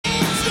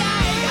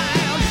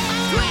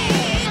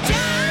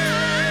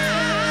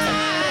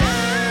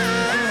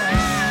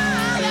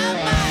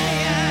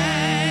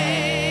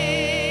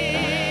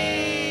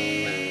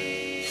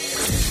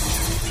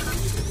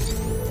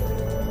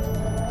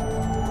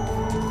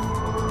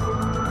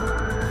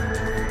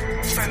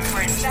From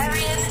Bryn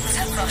Berrien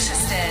to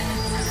Rochester.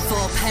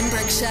 For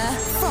Pembrokeshire,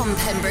 from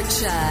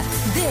Pembrokeshire,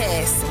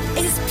 this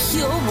is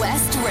Pure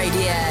West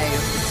Radio.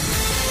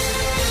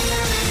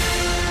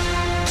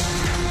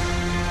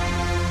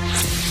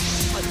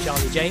 I'm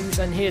Charlie James,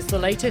 and here's the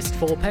latest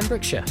for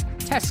Pembrokeshire.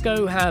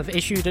 Tesco have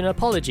issued an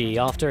apology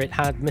after it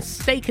had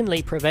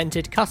mistakenly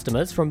prevented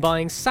customers from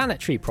buying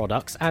sanitary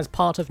products as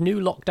part of new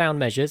lockdown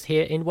measures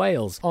here in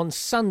Wales. On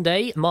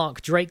Sunday,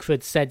 Mark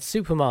Drakeford said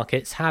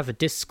supermarkets have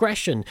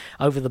discretion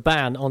over the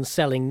ban on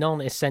selling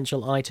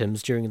non-essential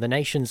items during the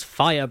nation's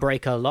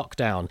firebreaker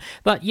lockdown.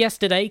 But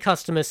yesterday,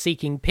 customers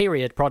seeking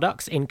period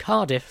products in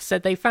Cardiff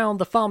said they found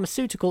the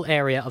pharmaceutical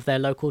area of their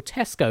local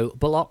Tesco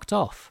blocked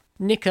off.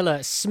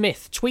 Nicola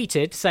Smith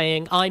tweeted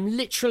saying, "I'm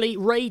literally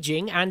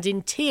raging and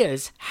in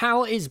tears.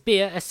 How is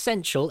beer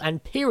essential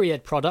and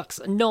period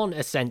products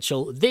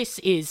non-essential? This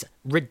is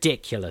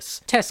ridiculous."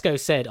 Tesco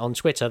said on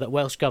Twitter that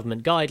Welsh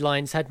Government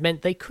guidelines had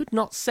meant they could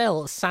not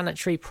sell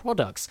sanitary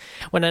products.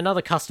 When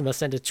another customer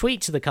sent a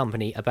tweet to the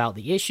company about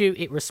the issue,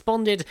 it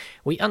responded,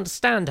 "We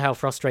understand how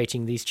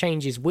frustrating these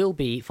changes will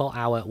be for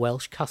our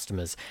Welsh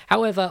customers.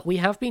 However, we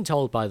have been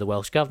told by the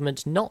Welsh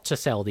Government not to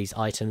sell these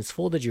items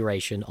for the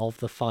duration of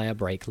the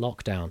firebreak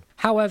lockdown."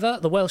 However,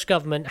 the Welsh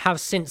Government have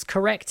since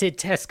corrected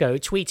Tesco,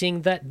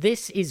 tweeting that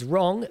this is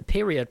wrong.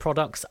 Period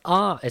products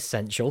are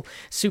essential.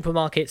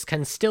 Supermarkets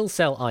can still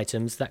sell items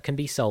that can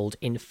be sold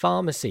in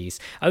pharmacies.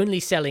 Only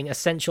selling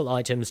essential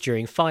items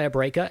during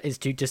firebreaker is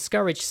to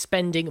discourage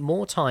spending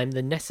more time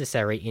than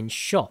necessary in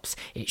shops.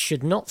 It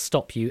should not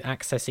stop you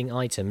accessing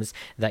items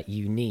that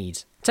you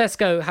need.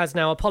 Tesco has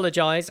now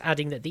apologised,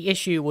 adding that the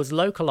issue was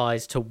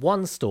localised to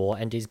one store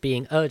and is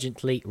being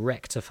urgently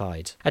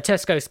rectified. A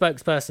Tesco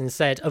spokesperson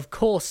said, "Of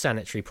course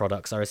sanitary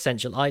products are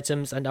essential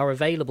items and are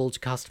available to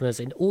customers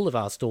in all of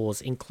our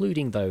stores,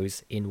 including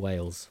those in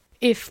Wales."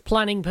 If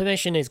planning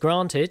permission is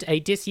granted, a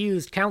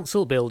disused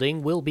council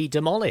building will be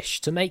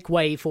demolished to make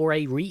way for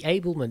a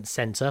reablement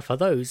centre for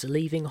those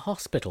leaving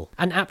hospital.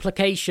 An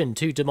application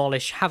to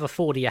demolish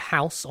Haverfordia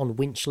House on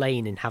Winch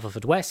Lane in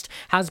Haverfordwest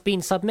has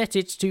been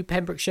submitted to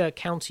Pembrokeshire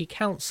County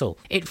Council.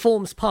 It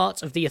forms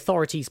part of the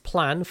authority's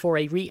plan for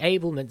a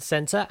reablement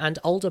centre and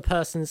older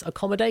persons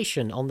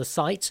accommodation on the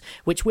site,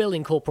 which will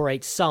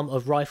incorporate some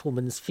of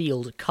Rifleman's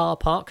Field car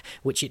park,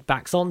 which it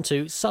backs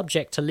onto,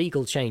 subject to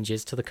legal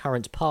changes to the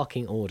current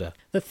parking order.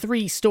 The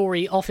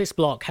 3-storey office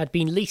block had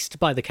been leased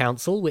by the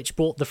council, which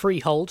bought the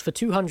freehold for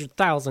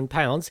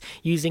 £200,000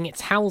 using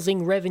its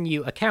housing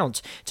revenue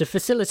account to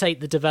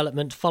facilitate the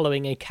development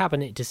following a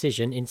cabinet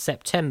decision in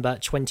September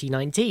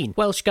 2019.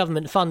 Welsh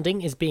Government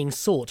funding is being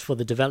sought for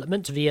the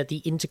development via the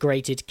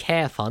Integrated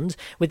Care Fund,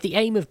 with the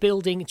aim of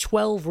building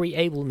 12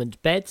 reablement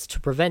beds to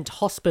prevent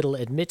hospital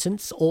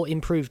admittance or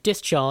improve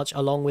discharge,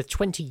 along with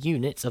 20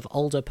 units of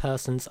older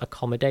persons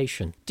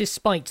accommodation.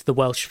 Despite the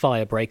Welsh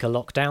firebreaker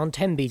lockdown,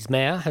 Tenby's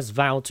mayor has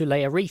vowed to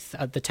lay a wreath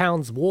at the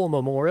town's war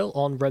memorial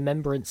on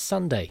Remembrance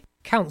Sunday.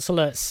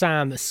 Councillor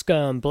Sam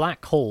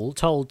Skirm-Blackhall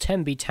told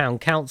Tenby Town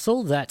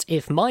Council that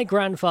if my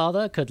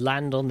grandfather could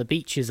land on the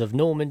beaches of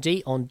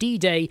Normandy on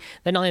D-Day,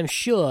 then I am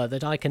sure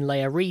that I can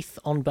lay a wreath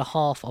on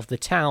behalf of the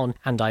town,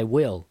 and I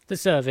will. The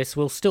service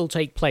will still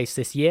take place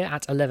this year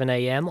at 11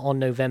 a.m. on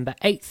November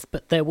 8th,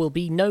 but there will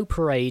be no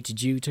parade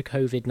due to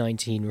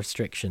COVID-19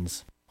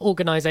 restrictions.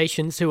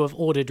 Organisations who have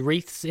ordered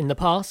wreaths in the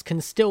past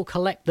can still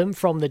collect them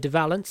from the De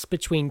Valence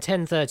between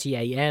 10:30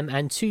 a.m.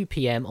 and 2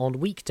 p.m. on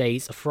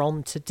weekdays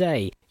from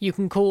today. You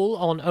can call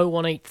on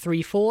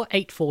 01834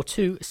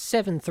 842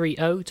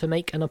 730 to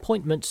make an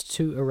appointment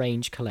to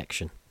arrange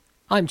collection.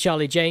 I'm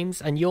Charlie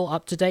James, and you're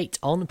up to date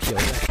on Pure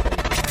West.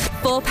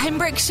 For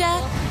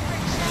Pembrokeshire,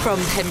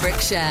 from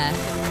Pembrokeshire,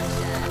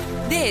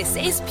 this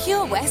is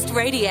Pure West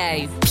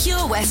Radio.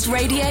 Pure West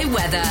Radio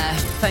weather.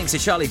 Thanks to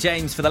Charlie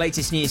James for the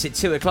latest news at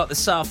 2 o'clock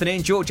this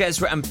afternoon. George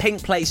Ezra and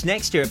Pink Place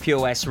next year at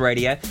Pure West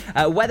Radio.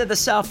 Weather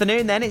this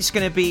afternoon, then, it's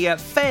going to be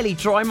fairly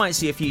dry. Might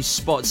see a few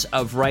spots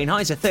of rain.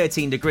 Highs are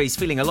 13 degrees,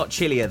 feeling a lot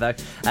chillier though.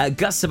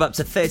 Gusts of up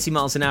to 30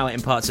 miles an hour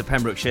in parts of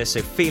Pembrokeshire,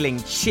 so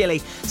feeling chilly.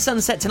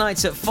 Sunset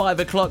tonight's at 5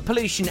 o'clock.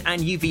 Pollution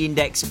and UV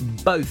index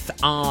both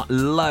are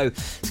low.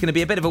 It's going to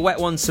be a bit of a wet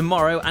one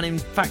tomorrow, and in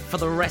fact for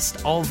the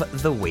rest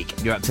of the week.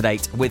 You're up to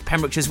date with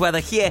Pembrokeshire's weather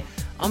here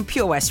on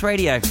Pure West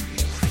Radio.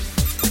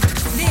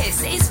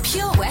 This is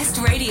Pure West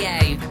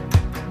Radio.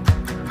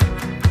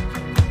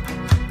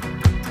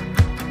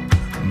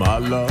 My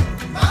love,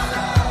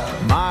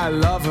 my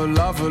lover,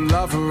 lover,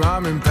 lover,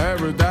 I'm in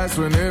paradise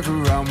whenever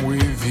I'm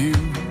with you.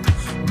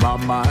 My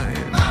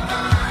mind,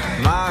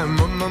 my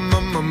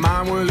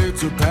mind, well,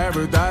 it's a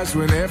paradise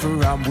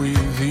whenever I'm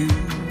with you.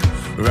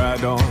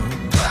 Ride on,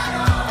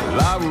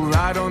 well, I will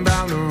ride on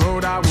down the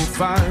road, I will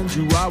find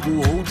you, I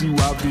will hold you,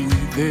 I'll be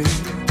there.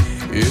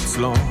 It's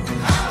long,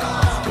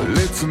 well,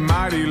 it's a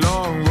mighty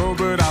long road,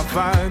 but I'll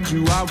find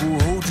you, I will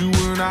hold you,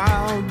 and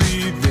I'll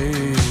be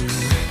there.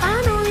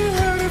 I know you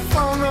heard it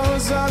from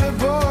those other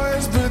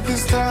boys, but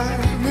this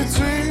time it's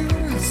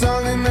real, it's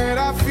something that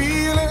I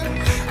feel it.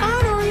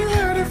 I know you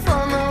heard it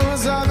from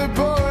those other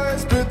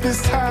boys, but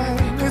this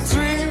time it's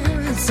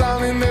real, it's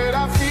something that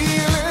I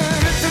feel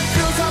it. If it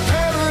feels like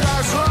paradise,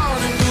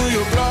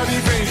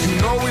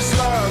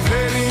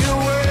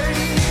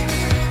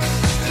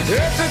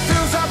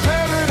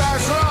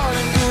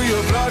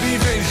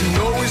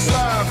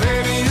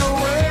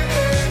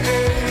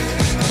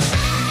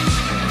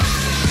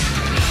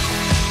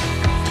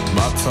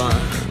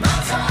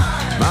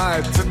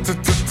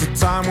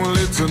 time, well,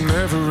 it's a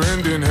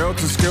never-ending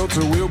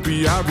helter-skelter. We'll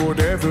be out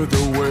whatever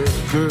the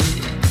weather.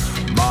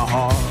 My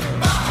heart,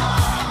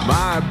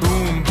 my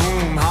boom,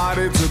 boom, heart,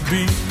 it's a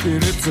beat,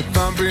 and it's a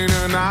thumping,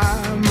 and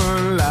I'm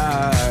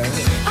alive.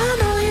 I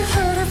know you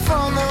heard it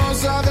from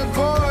those other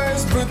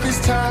boys, but this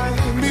time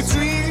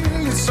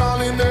between, it's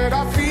something that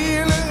I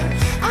feel it.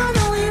 I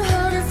know you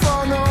heard it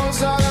from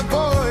those other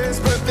boys,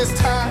 but this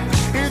time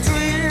it's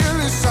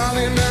real, it's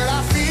something that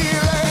I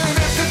feel it.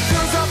 If it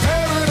feels like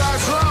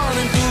paradise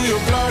running through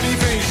your bloody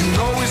veins, you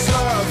know it's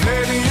love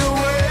heading your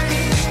way.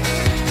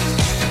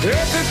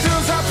 If it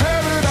feels like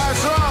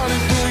paradise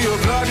running through your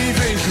bloody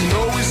veins, you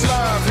know it's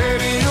love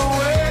heading your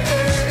way.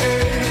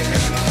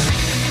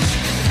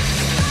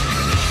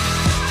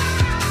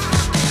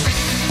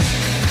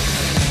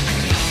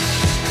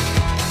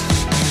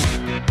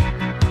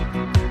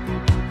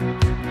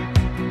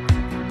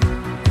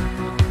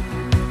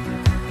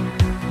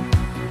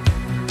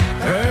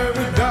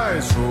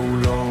 Paradise,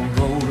 roll on,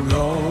 roll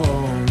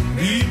on.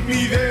 Meet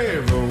me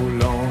there,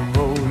 roll on,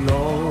 roll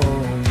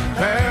on.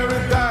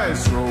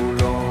 Paradise,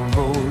 roll on,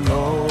 roll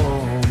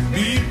on.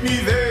 Meet me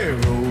there,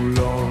 roll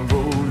on,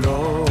 roll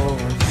on.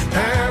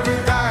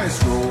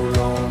 Paradise, roll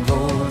on,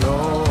 roll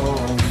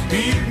on.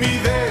 Meet me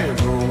there,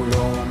 roll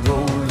on,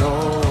 roll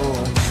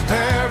on.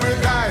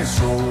 Paradise,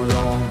 roll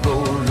on,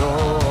 roll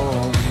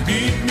on.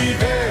 Meet me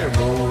there,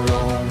 roll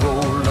on,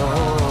 roll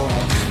on.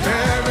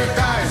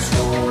 Paradise,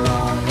 roll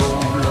on,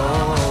 roll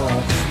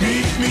on.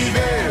 Meet me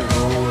there,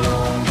 roll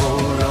on,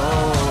 roll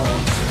on.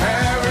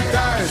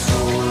 Paradise,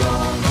 roll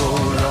on,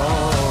 roll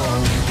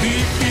on.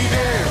 Meet me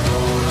there,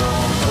 roll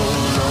on,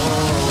 roll on.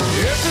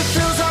 If it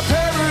feels like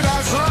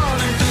paradise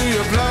running through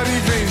your bloody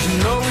veins, you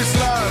know it's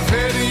love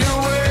heading your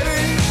way.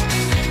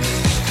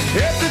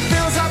 If it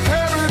feels like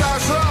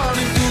paradise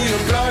running through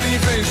your bloody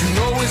veins, you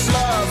know it's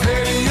love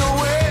heading your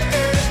way.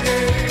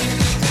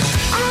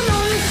 I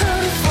know you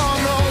heard it from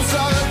those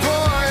other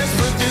boys,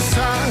 but this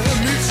time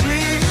it's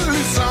real,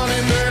 it's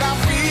something that I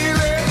feel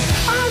it.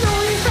 I know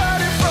you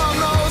heard it from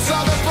those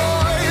other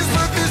boys,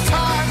 but this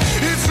time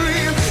it's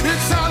real,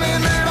 it's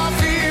something that I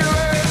feel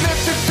it.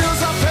 If it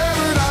feels like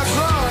paradise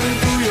running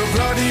through your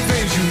bloody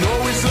veins, you know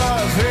it's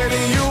love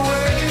heading your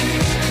way.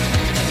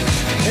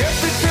 If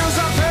it feels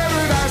like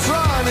paradise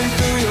running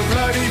through your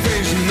bloody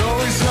veins, you know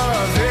it's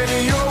love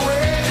heading your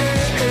way.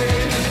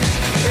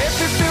 If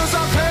it feels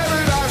like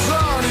paradise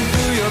running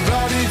through your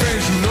bloody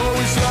veins, you know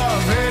it's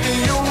love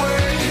heading your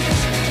way.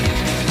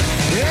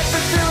 If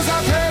it feels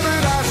like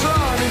paradise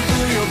running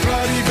through your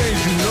bloody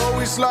veins, you know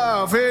it's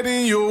love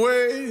heading your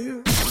way.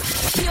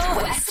 Pure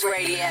West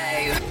Radio.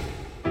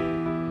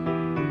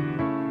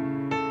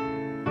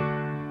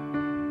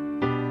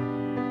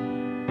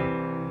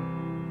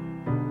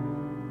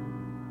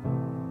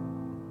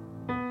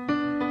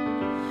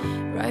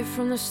 Right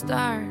from the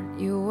start,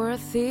 you were a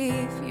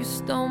thief, you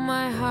stole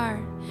my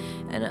heart,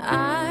 and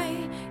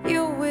I,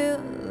 your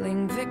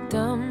willing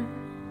victim.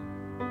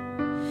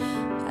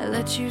 I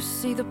let you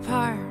see the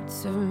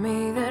parts of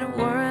me that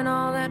weren't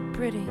all that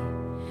pretty,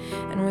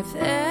 and with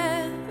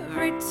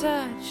every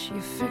touch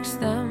you fixed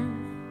them.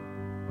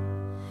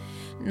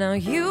 Now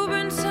you've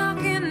been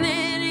talking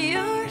in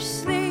your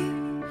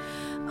sleep,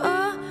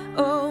 oh,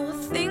 oh,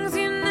 things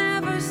you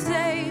never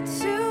say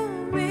to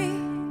me.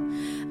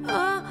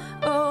 Oh,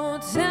 oh,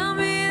 tell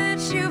me that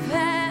you've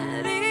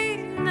had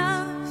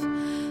enough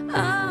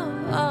of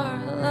our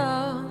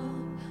love,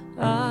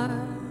 our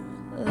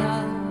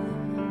love.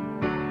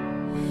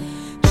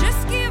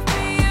 Just give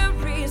me a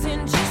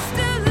reason, just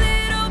a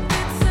little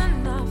bit's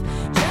enough.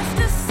 Just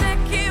a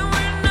second,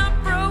 we're not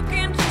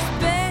broken, just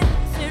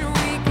bends, and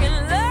we can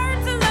learn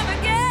to love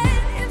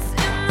again. It's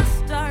in the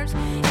stars,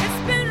 it's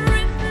been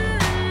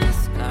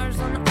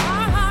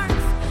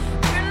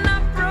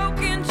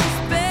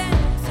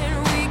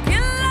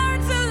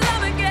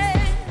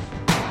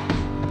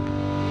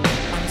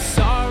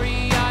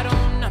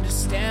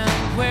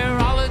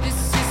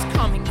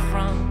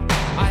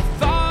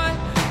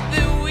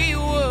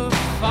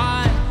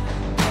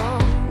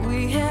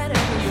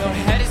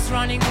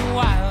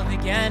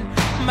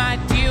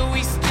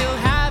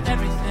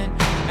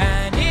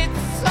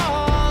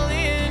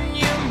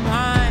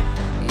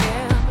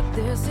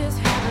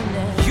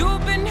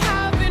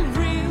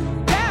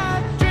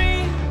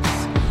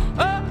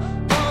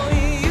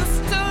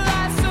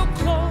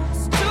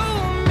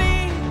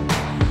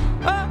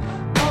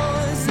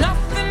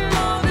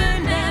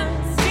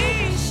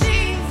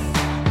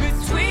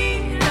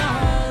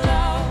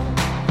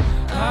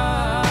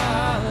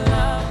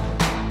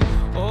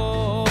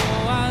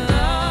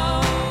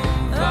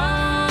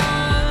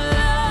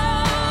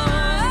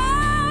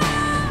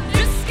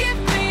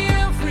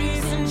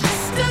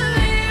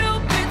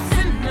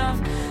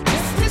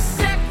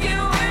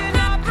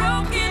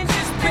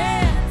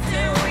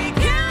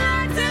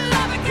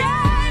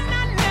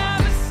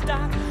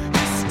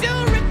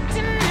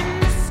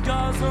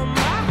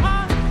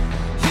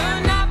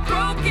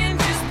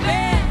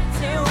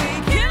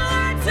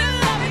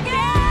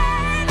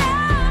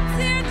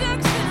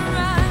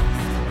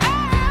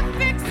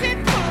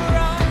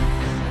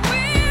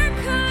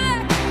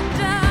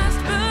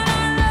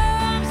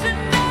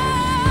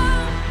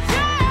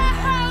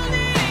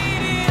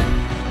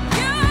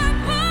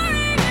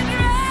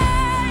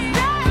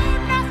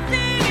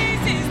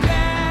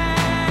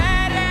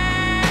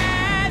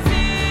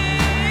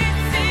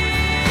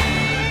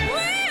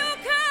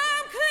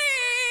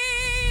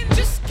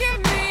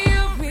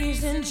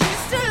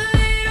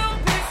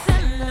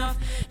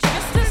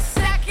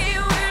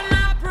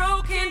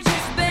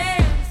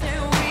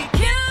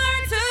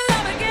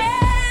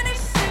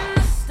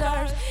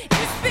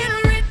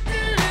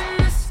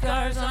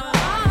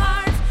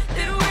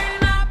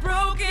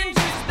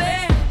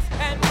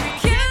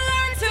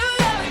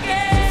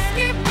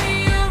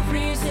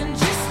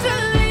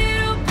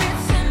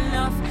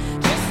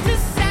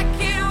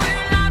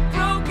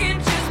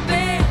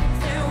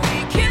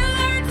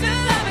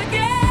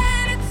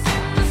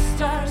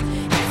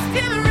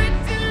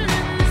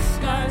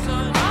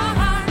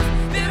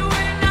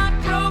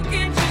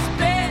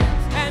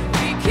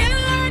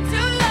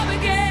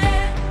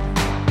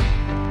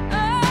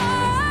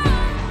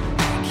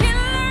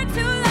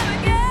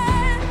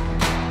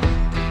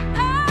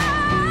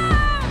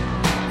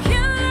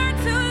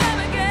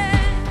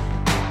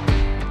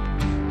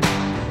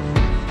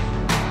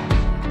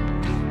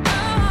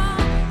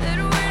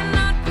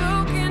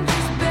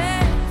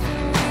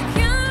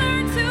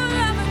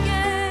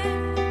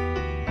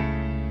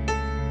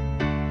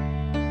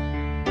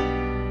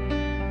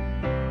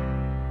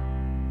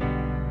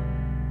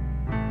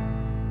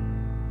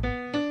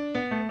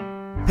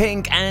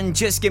Pink and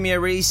Just Give Me a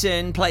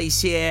Reason plays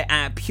here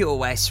at Pure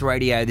West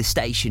Radio, the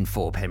station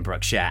for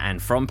Pembrokeshire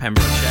and from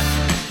Pembrokeshire.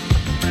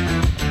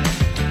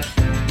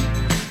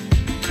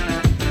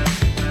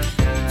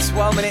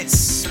 12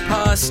 minutes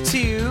past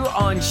 2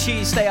 on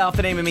Tuesday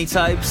afternoon with me,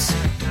 Tobes.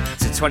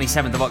 It's the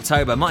 27th of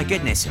October. My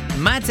goodness,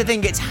 mad to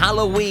think it's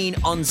Halloween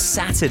on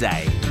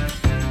Saturday.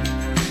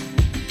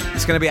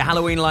 It's going to be a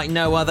Halloween like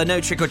no other, no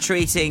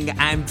trick-or-treating,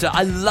 and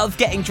I love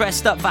getting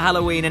dressed up for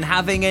Halloween and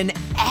having an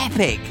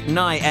epic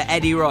night at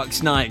Eddie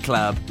Rock's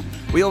nightclub.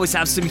 We always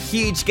have some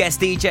huge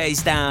guest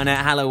DJs down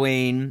at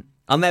Halloween.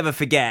 I'll never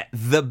forget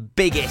the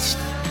biggest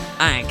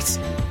act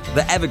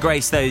that ever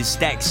graced those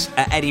decks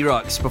at Eddie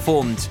Rock's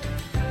performed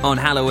on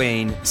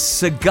Halloween,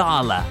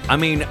 Sagala. I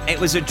mean, it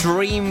was a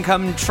dream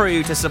come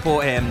true to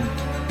support him.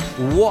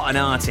 What an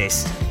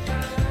artist.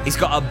 He's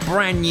got a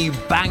brand new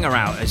banger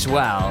out as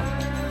well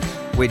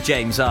with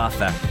James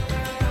Arthur.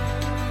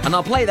 And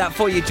I'll play that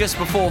for you just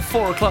before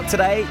 4 o'clock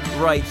today,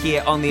 right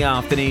here on the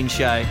afternoon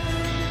show.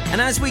 And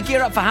as we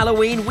gear up for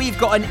Halloween, we've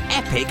got an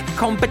epic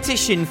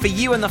competition for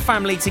you and the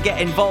family to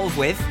get involved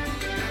with.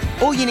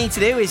 All you need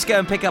to do is go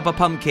and pick up a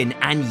pumpkin,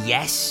 and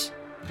yes,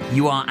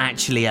 you are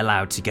actually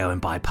allowed to go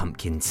and buy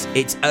pumpkins.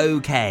 It's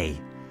okay.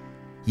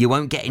 You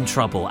won't get in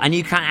trouble, and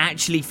you can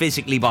actually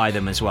physically buy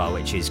them as well,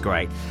 which is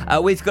great.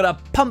 We've got a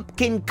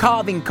pumpkin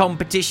carving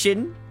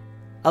competition.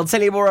 I'll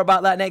tell you more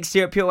about that next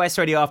year at Pure West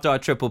Radio after our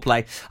triple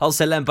play.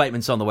 Also, Len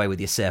Bateman's on the way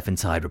with your Surf and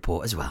Tide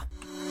report as well.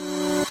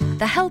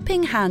 The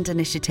Helping Hand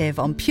Initiative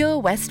on Pure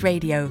West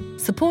Radio,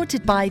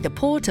 supported by the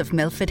Port of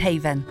Milford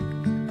Haven.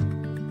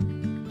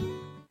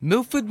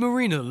 Milford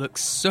Marina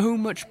looks so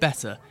much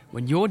better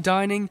when you're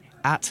dining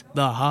at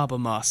the Harbour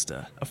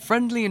Master, a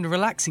friendly and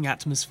relaxing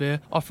atmosphere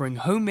offering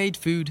homemade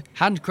food,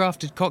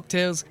 handcrafted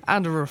cocktails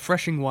and a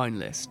refreshing wine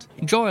list.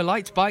 Enjoy a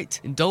light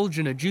bite, indulge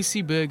in a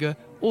juicy burger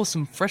or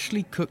some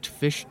freshly cooked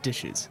fish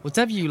dishes.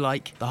 Whatever you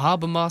like, the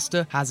Harbour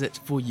Master has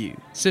it for you.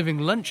 Serving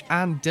lunch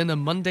and dinner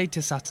Monday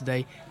to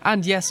Saturday,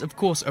 and yes, of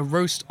course, a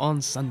roast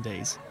on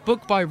Sundays.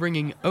 Book by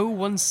ringing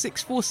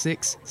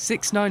 01646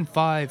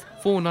 695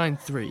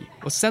 493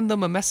 or send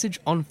them a message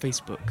on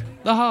Facebook.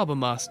 The Harbour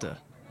Master,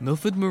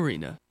 Milford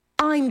Marina.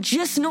 I'm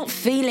just not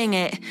feeling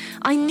it.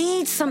 I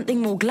need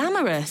something more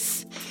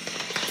glamorous.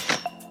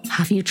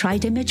 Have you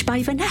tried Image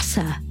by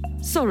Vanessa?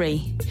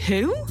 Sorry,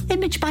 who?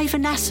 Image by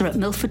Vanessa at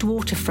Milford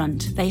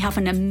Waterfront. They have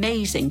an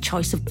amazing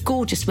choice of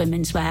gorgeous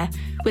women's wear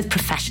with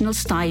professional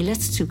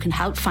stylists who can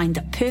help find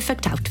the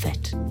perfect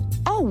outfit.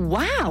 Oh,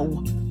 wow.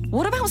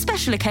 What about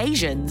special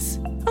occasions?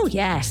 Oh,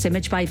 yes.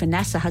 Image by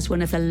Vanessa has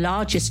one of the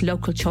largest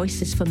local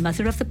choices for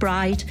Mother of the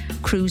Bride,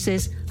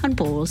 cruises and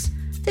balls.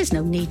 There's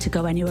no need to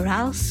go anywhere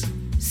else.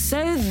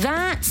 So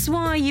that's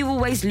why you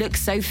always look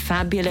so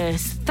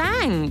fabulous.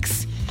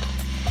 Thanks.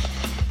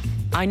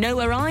 I know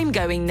where I'm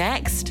going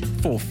next.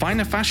 For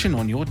finer fashion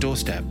on your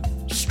doorstep,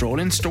 stroll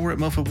in store at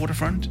Milford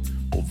Waterfront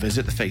or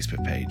visit the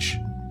Facebook page.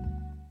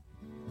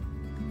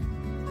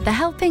 The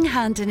Helping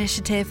Hand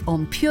Initiative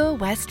on Pure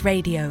West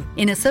Radio,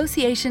 in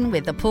association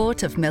with the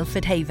Port of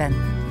Milford Haven.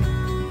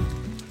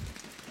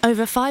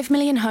 Over 5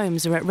 million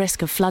homes are at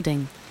risk of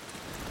flooding,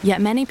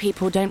 yet many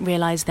people don't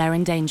realise they're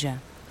in danger.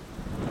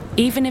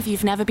 Even if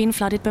you've never been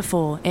flooded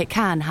before, it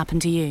can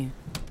happen to you.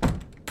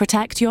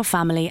 Protect your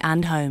family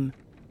and home.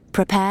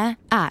 Prepare,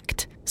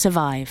 act,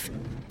 survive.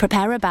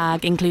 Prepare a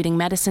bag including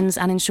medicines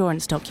and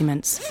insurance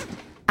documents.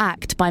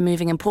 Act by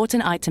moving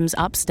important items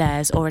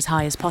upstairs or as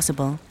high as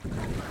possible.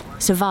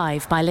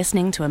 Survive by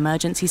listening to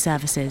emergency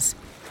services.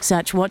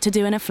 Search what to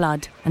do in a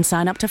flood and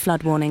sign up to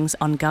flood warnings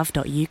on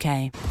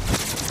gov.uk.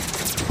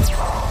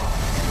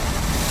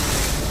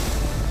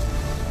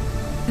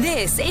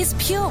 This is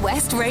Pure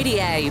West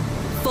Radio.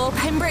 For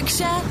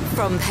Pembrokeshire,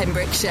 from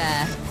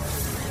Pembrokeshire.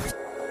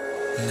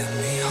 Let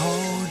me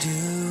hold you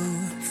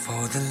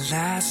for the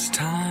last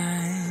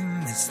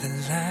time. It's the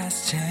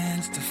last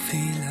chance to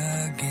feel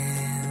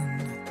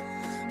again.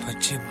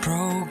 But you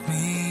broke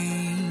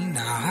me,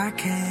 now I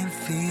can't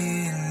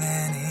feel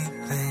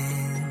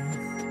anything.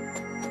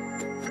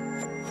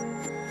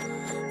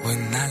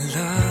 When I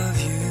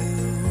love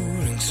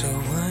you, rings so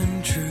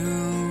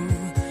untrue,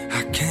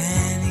 I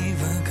can't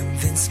even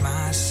convince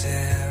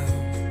myself.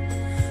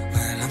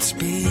 When I'm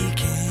speaking,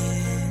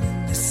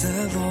 it's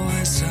the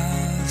voice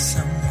of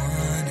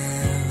someone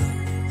else.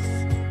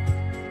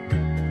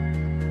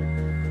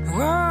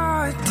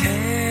 Oh, it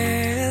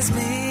tears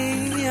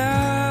me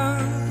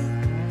up.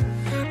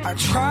 I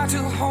try to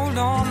hold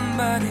on,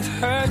 but it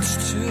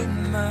hurts too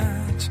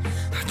much.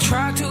 I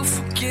try to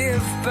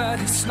forgive, but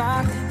it's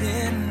not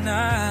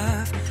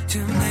enough to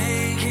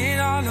make it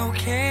all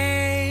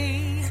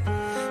okay.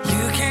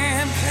 You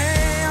can't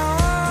play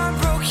on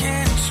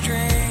broken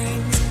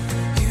strings.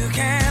 You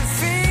can't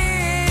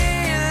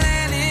feel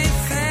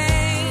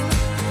anything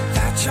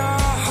that your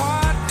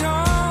heart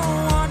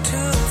don't want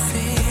to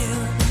feel.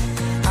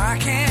 I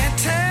can't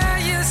tell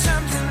you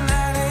something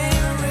that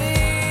ain't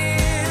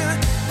real.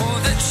 Oh,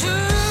 the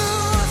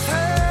truth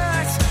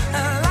hurts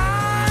and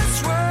life's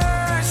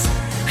worse.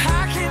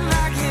 How can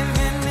I give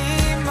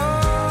any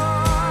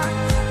more?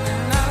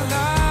 And I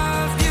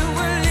love you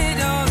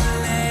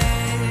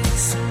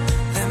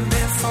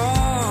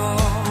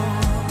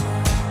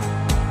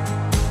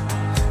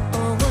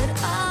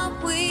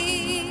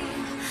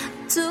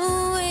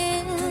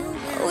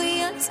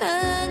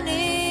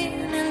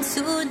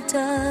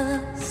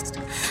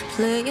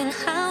playing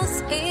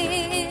house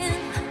in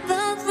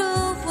the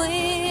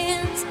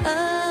ruins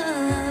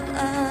of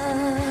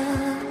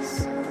us,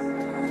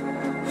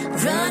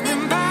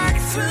 running back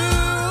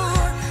through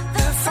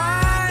the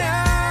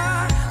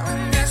fire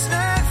when there's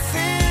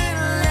nothing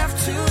left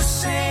to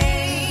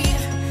say.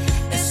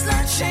 It's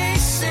like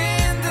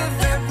chasing the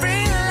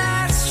very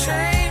last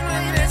train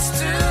when it's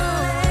too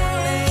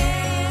late.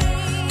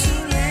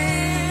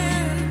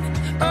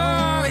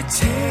 Oh, it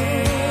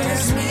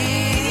tears me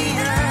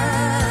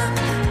up.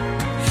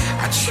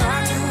 I try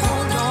to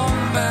hold on,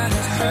 but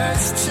it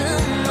hurts too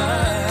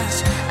much.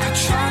 I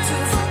try to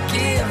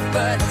forgive,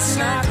 but it's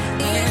not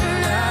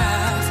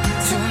enough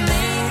to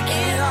make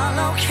it all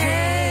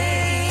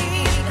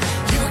okay.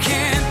 You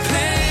can't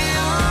play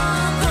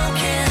on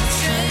broken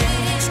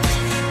strings.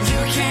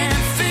 You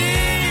can't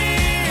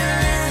feel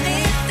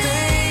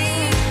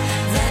anything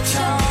that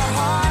your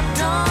heart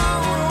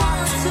don't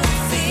want to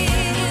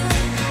feel.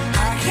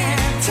 I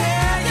can't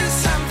tell you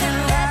something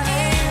that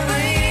ain't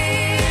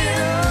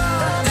real.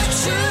 The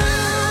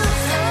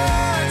truth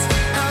hurts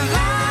and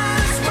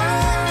lies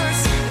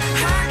worse.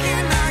 How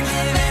can I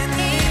give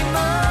any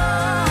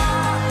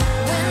more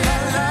when I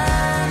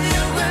love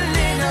you a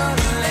little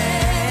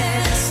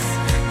less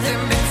than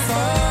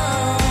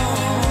before?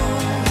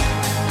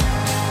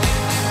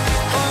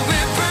 Oh,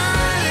 we're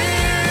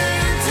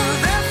burning to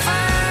the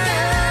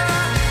fire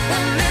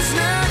when there's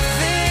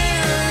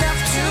nothing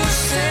left to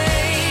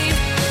save.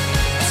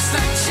 It's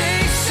like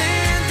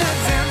chasing the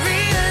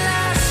very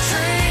last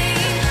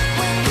train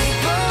when we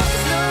both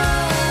know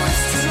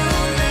it's too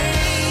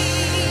late.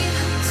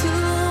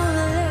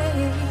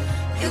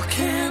 You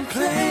can't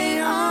play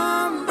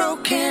on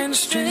broken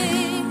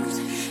strings.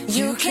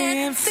 You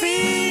can't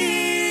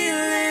feel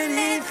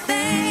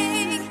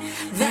anything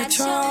that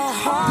your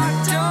heart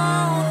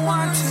don't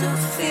want to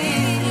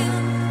feel.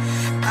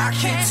 I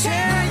can't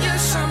tell you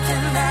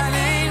something that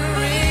ain't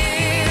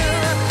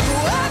real.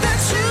 Oh, the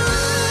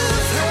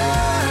truth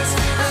hurts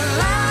and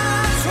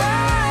lies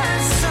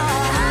worse. So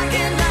how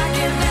can I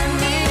give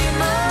any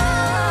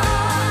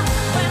more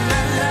when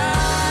I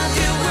love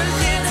you a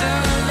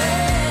little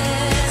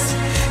less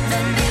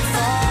than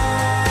before?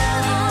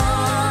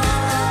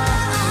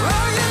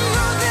 Oh, you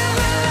know that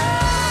I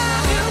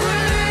love you a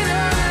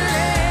little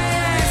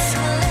less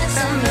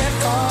than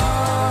before.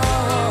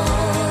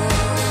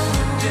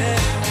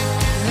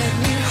 Let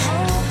me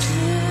hold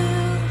you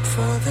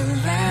for the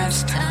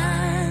last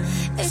time.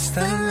 It's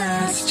the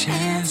last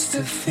chance to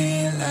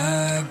feel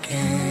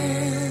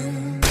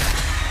again.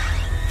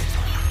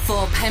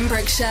 For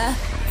Pembrokeshire,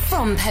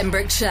 from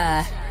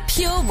Pembrokeshire,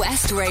 Pure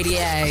West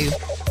Radio.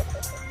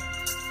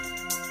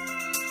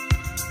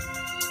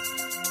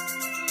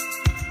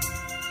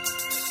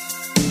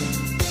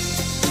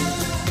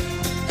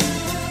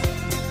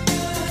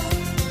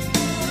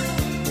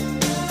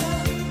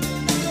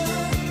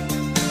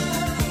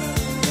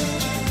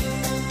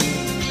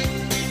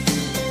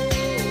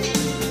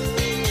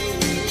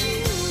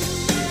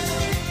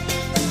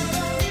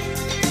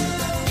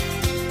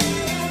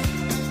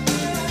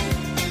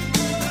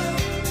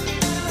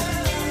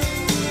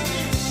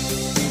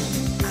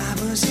 I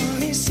was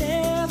only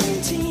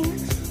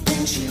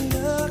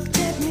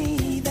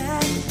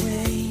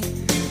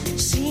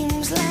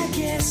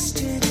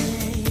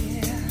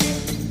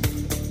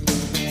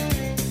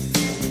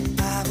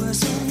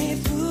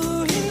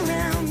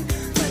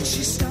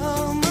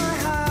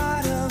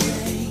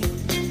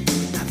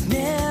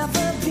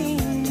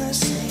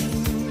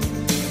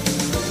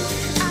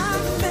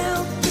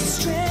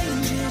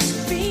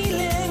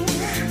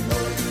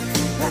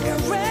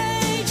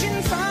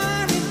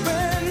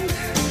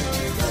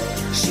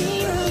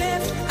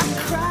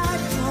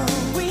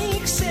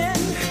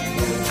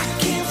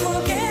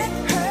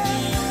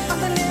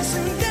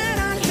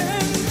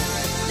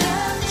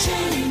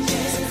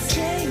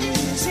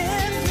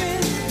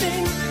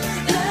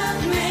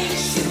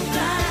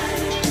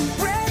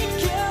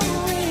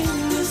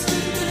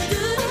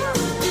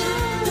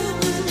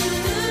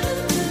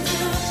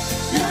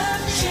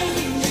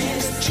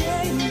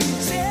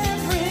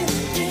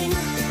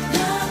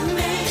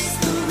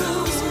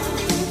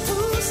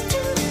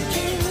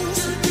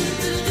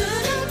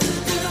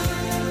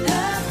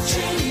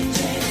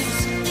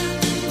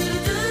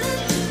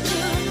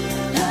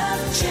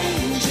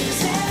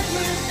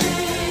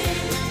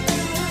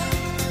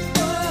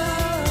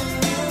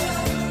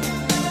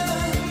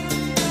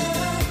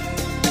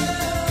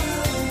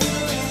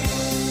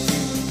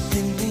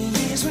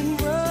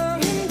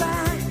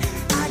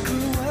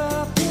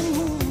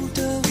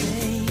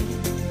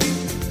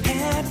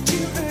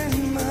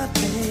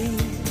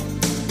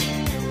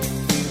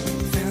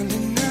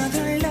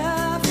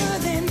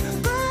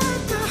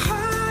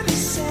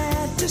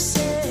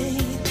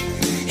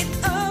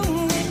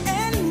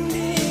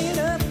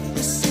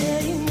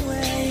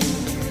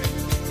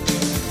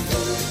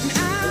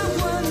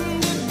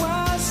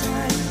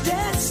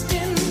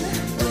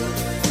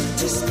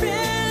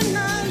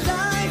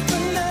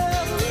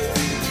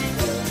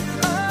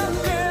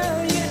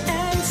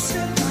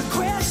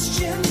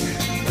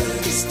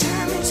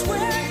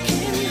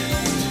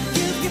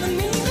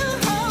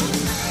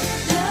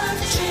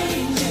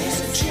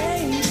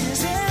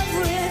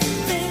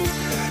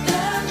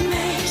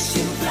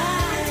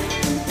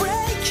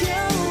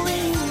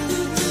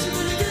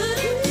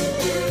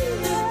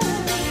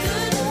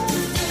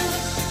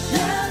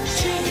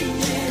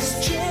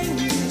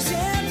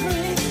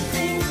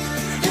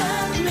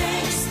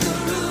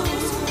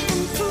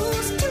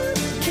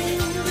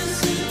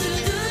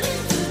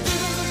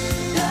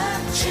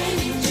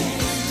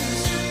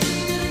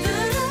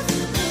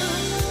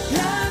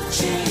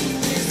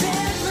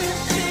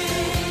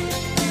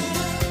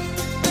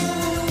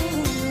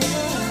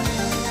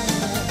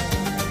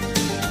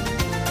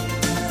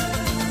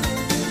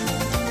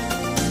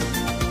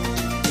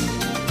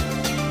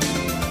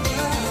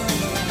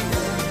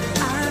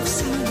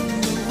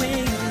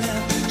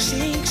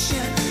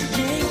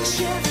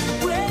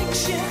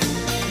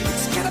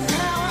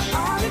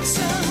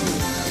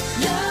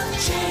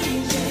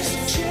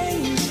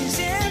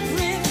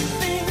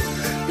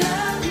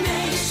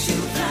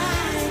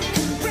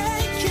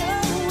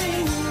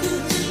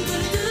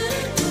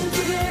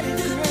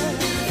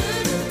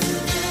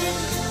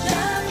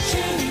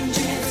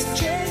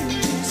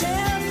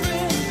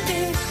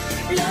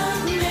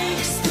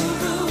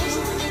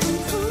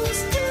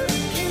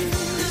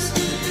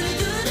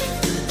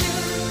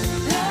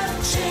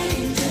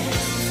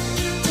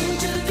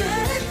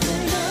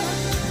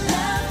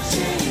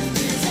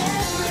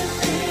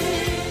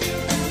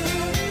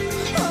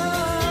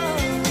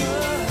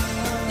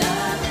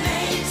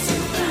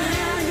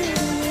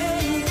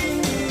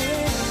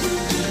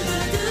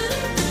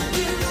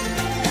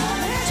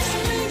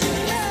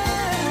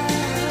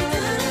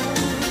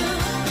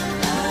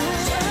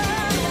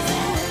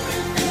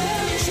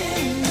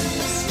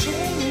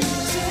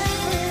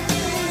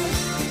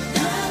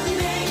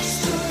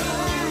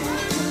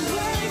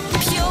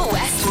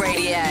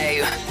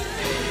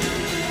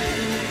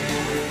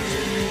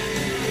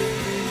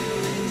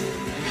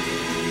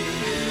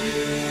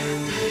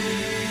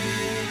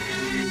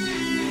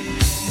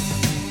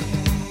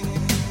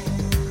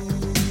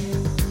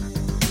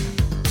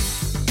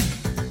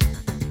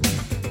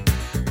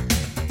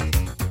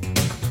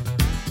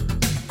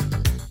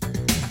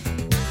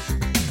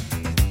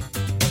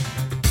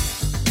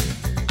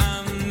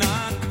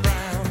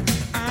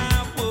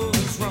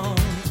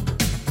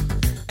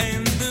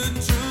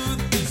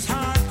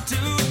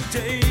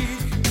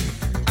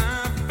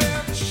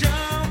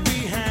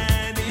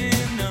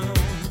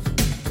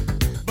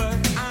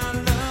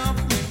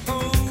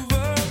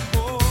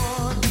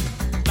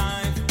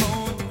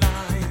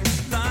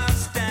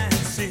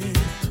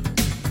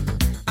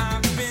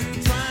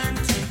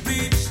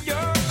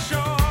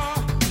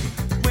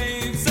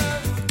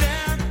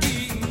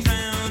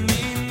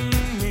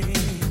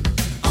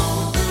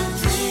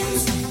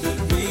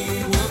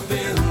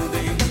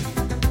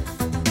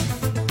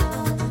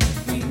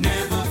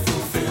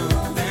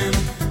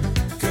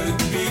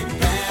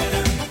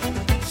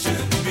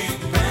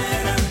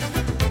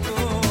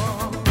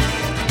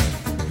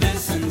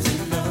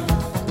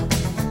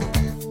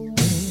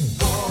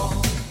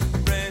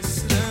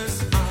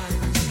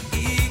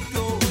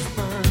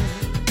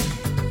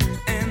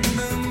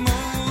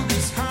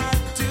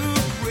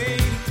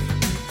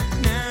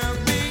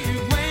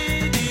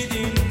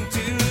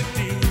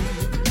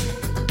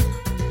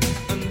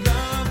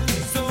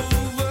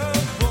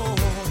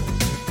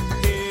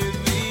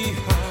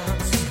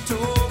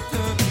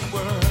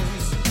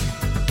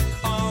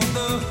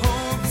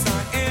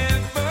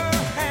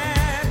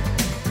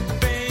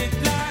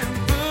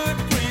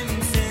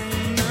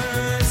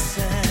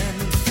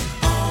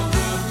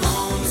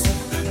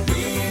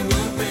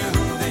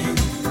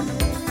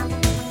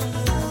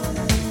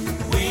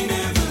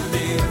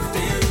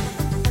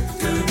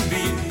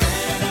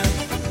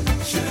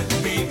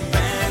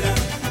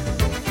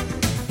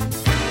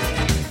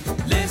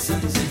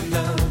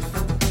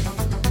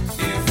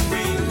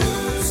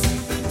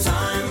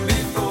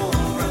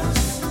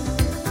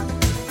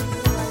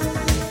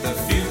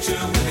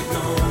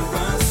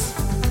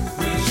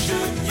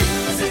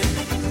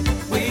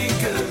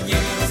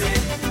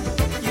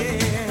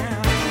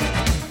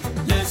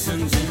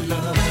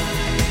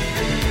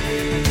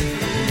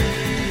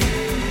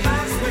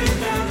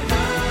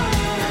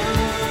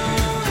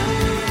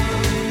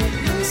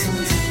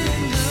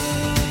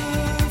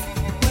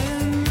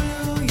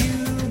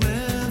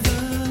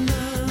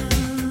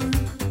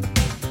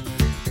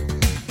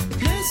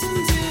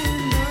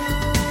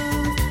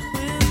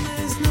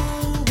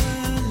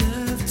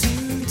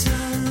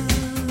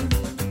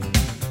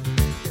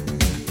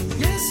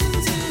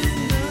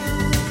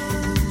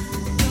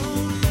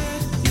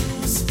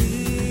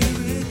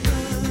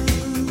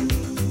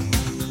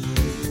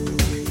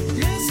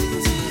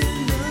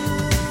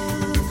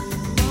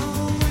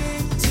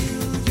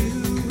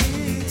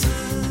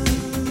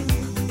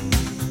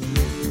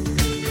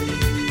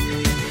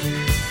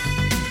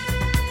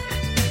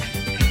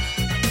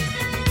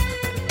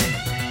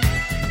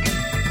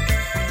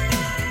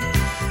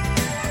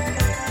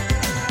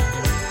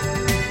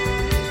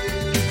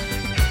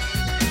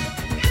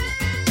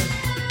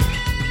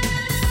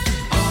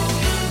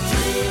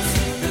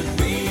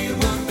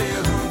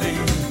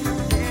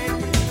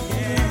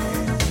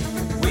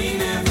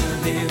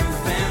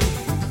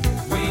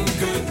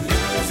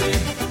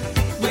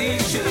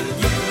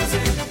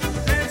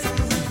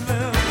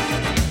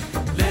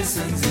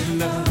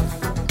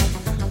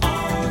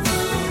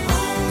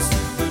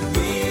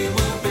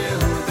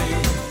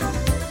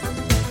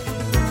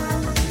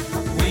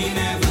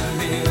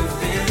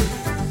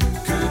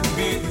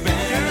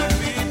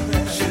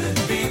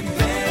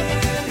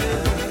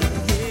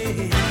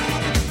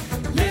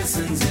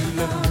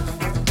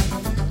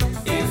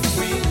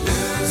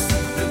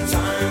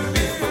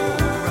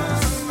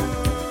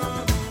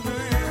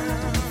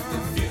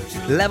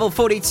Level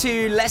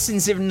 42,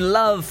 Lessons in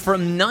Love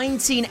from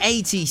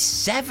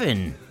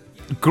 1987.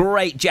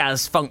 Great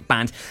jazz funk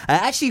band.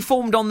 Actually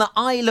formed on the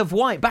Isle of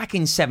Wight back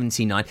in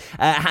 79.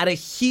 Had a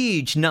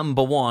huge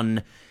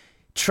 #1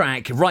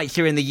 track right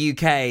here in the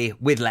UK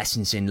with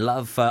Lessons in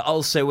Love.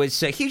 Also was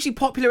hugely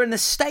popular in the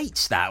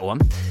States, that one.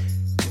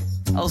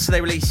 Also,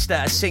 they released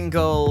a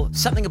single,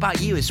 Something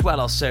About You, as well,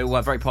 also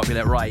very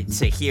popular right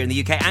here in the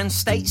UK and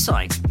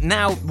stateside.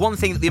 Now, one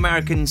thing that the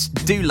Americans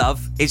do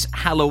love is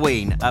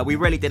Halloween. We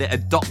really did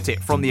adopt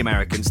it from the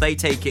Americans. They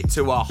take it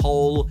to a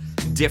whole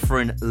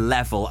different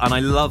level, and I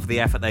love the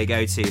effort they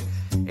go to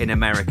in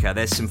America.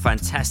 There's some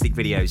fantastic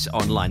videos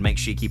online. Make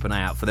sure you keep an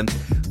eye out for them.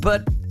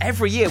 But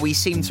every year, we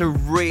seem to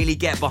really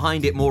get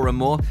behind it more and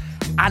more.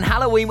 And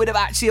Halloween would have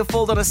actually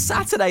fallen on a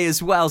Saturday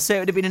as well, so it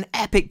would have been an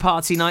epic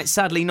party night.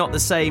 Sadly, not the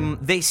same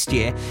this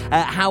year.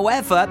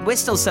 However, we're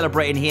still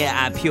celebrating here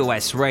at Pure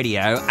West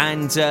Radio,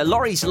 and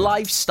Laurie's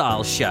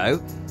lifestyle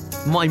show,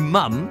 my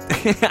mum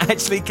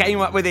actually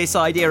came up with this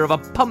idea of a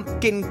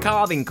pumpkin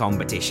carving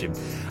competition.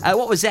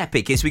 What was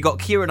epic is we got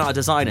Kieran, our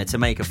designer, to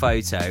make a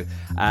photo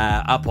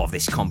up of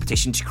this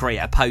competition to create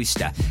a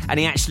poster, and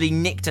he actually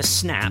nicked a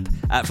snap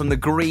from the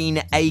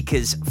Green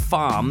Acres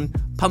Farm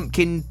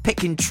pumpkin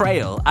picking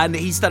trail, and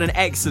he's done an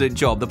excellent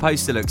job. The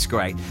poster looks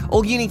great.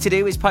 All you need to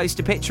do is post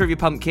a picture of your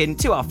pumpkin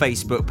to our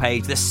Facebook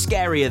page. The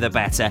scarier the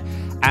better,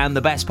 and the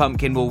best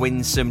pumpkin will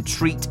win some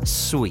treat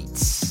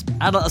sweets.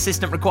 Adult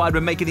assistant required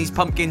when making these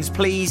pumpkins,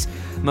 please.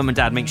 Mum and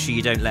Dad, make sure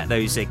you don't let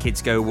those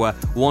kids go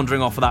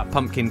wandering off with that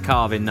pumpkin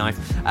carving knife.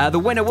 The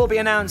winner will be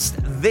announced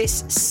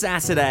this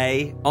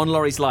Saturday on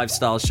Laurie's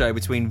Lifestyle Show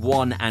between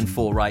 1 and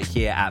 4 right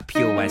here at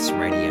Pure West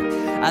Radio.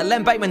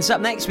 Len Bateman's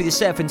up next with your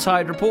Surf and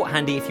Tide report.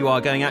 Handy if you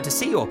are going out to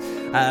sea or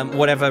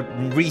whatever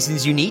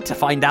reasons you need to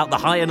find out the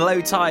high and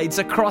low tides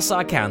across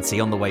our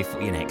county on the way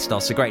for you next.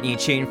 Also, great new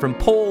tune from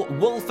Paul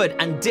Woolford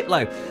and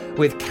Diplo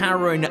with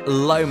Karen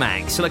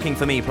Lomax. Looking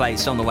for Me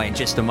placed on the way in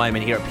just a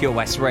moment here at Pure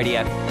West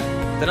Radio.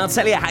 Then I'll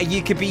tell you how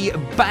you could be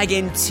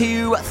bagging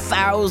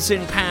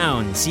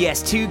 £2,000.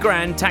 Yes,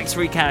 £2,000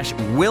 tax-free cash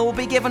will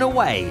be given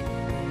away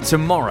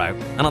tomorrow.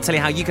 And I'll tell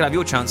you how you could have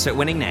your chance at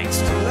winning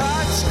next.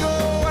 Let's go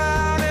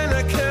out and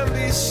I can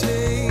be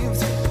saved.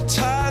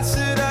 Tides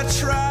that I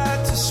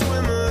tried to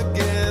swim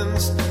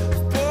against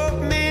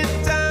pulled me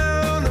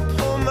down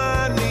upon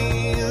my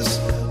knees.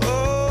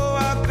 Oh,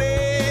 I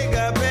beg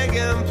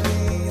and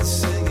plead,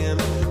 singing,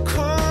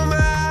 come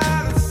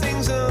out of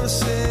things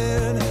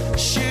unsaid.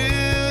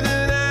 Shoot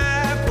an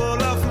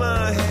apple off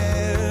my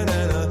head,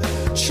 and a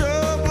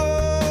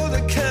trouble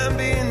that can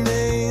be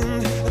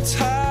named. A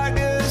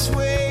tiger's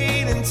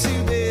waiting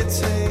to be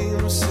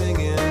tamed,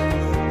 singing.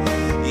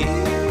 You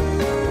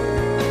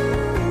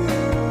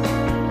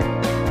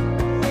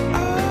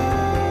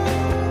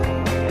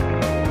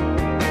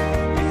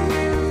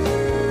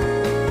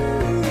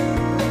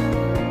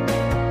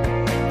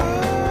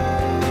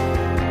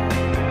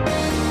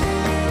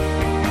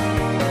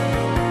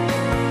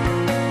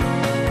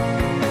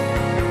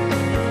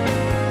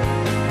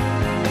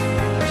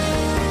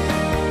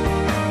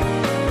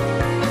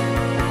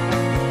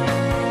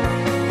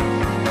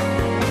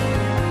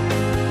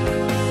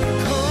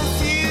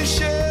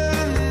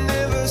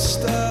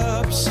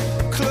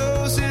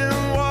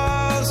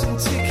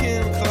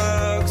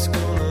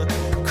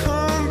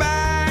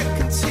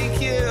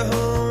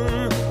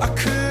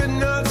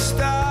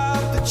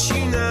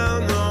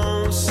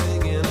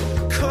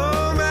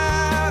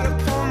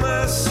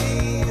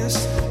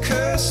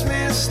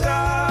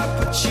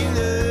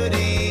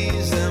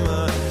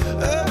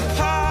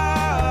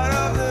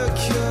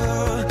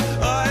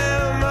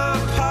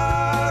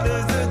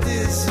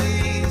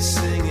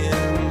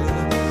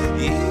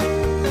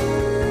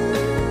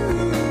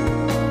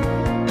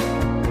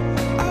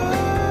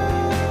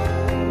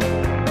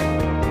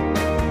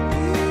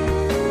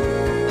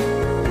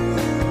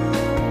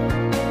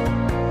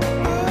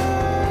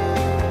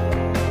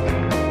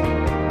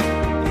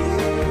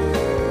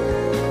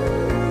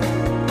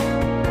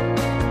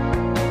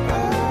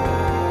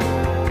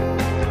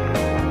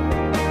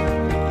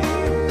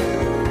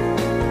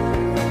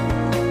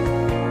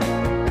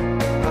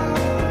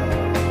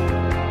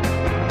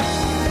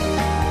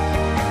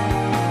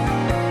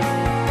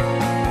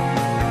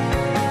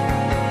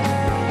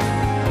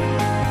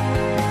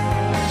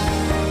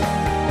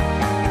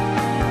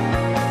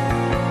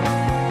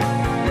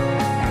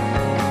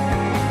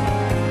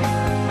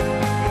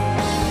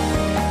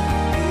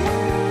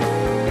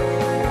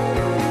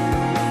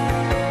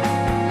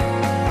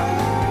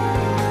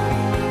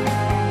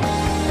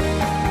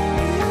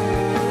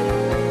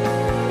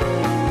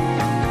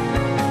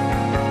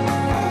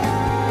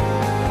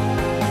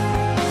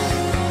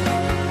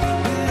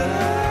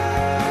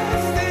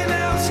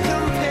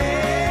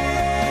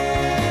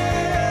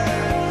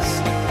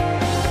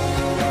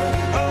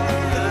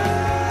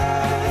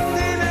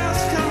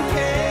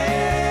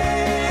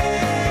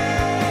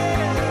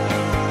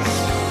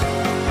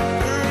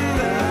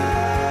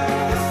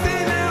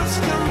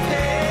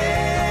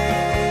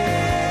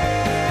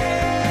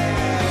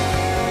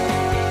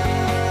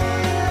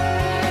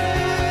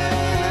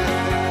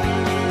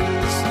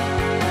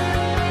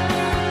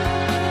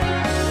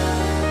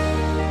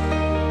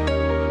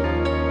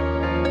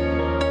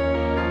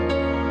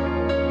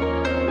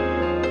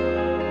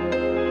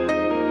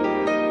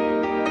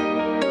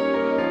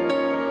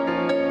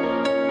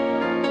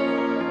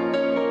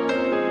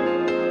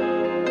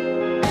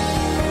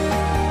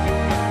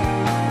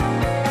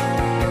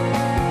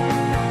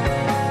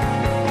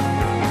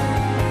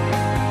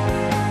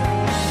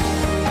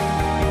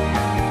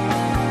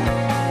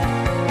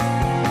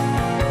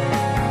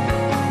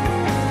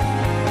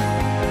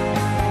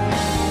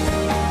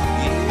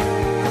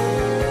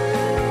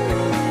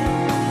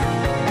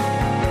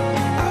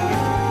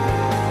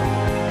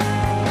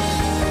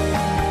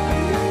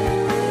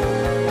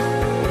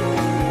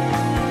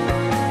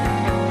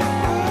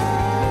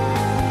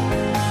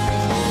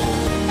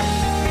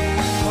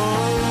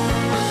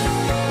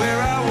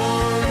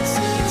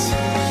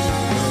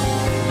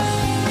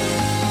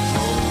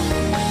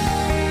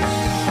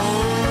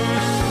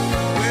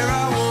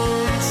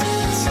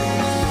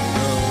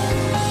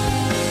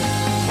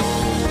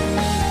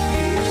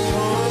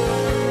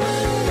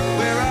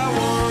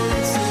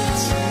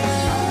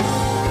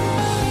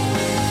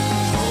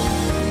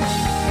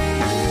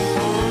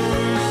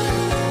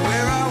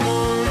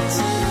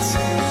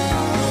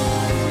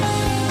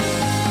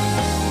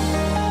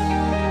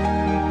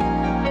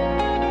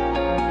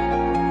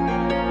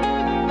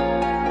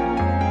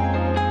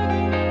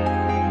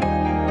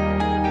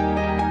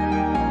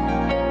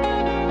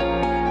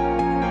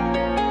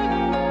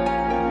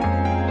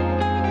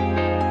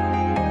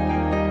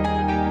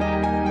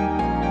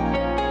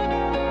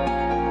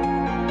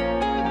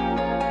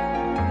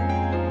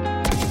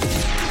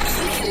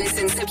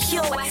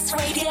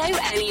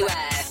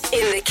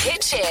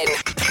kitchen,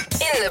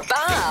 in the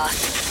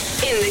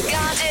bath, in the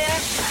garden,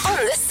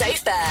 on the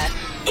sofa,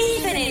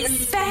 even in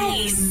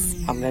space.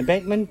 I'm Len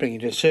Bateman, bringing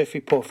you the surf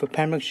report for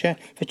Pembrokeshire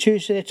for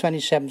Tuesday the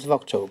 27th of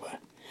October.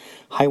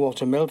 High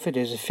water Milford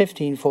is at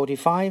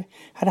 15:45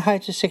 at a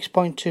height of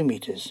 6.2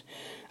 metres,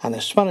 and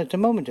the swell at the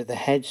moment at the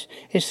heads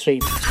is 3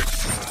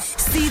 metres.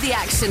 See the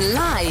action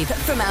live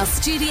from our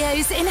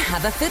studios in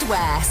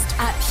Haverfordwest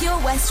at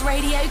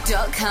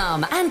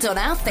purewestradio.com and on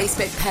our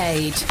Facebook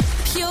page,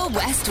 Pure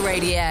West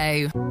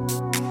Radio.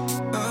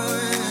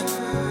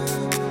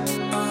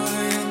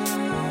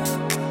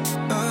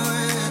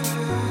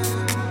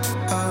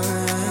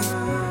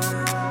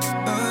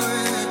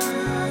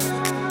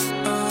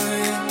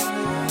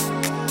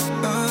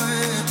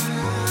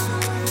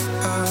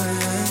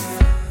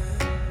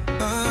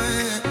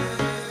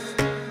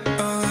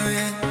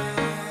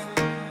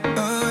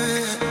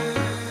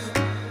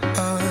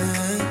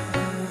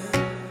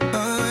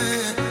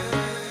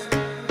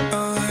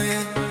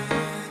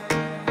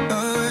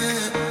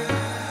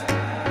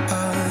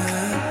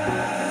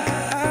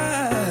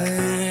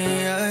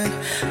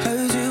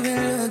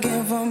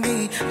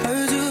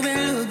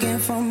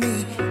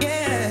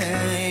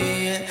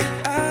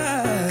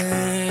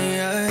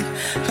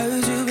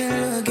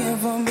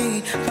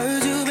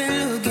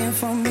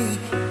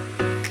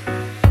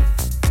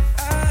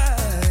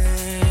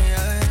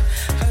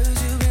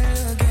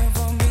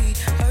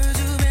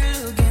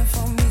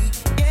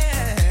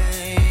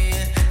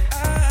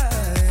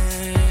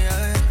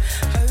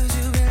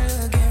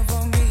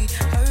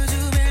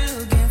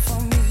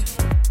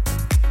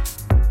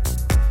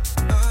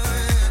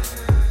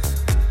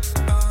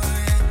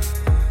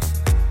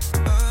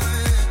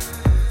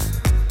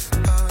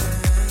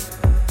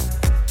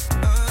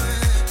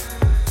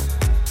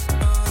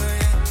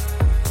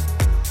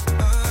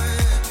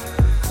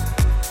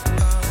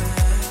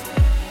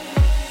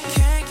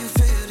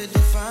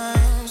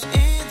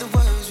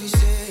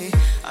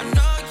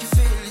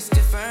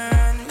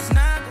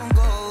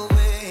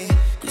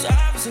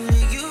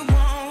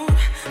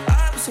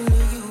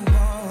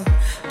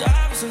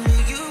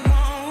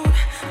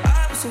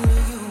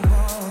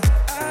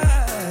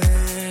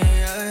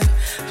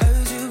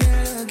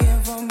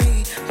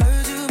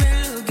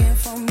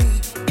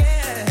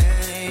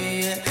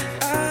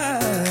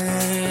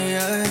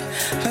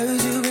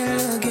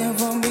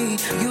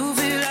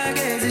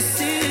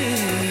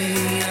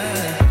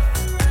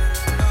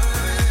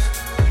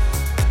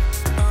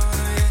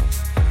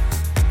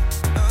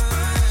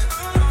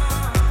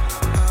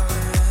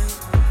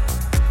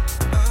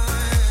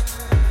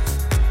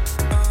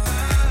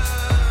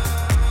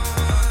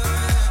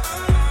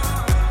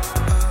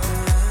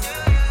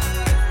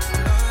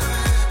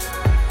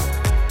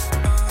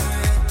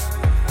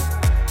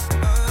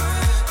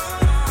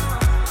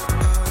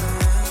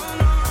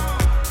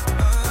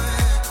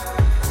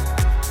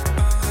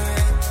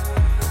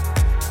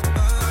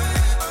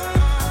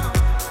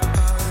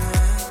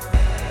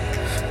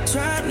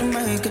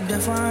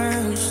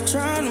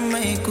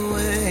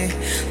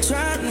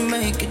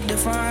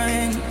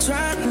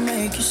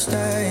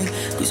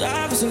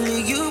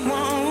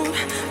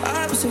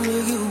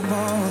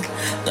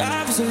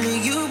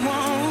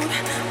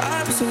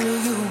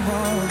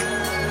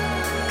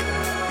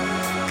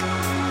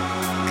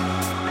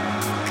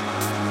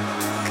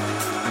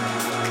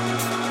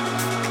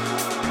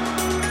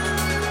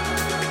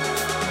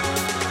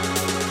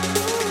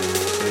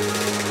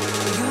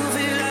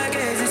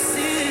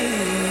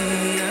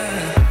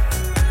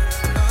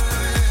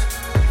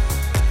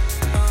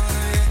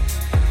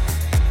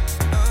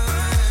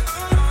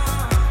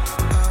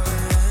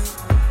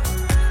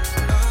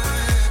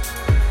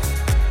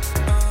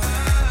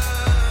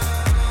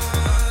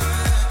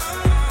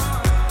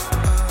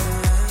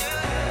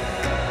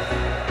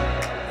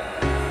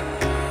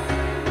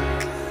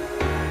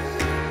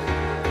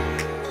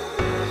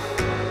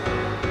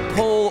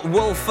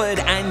 Wolford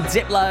and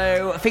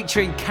Diplo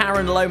featuring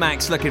Karen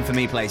Lomax, Looking For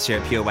Me, plays here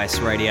at Pure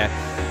West Radio.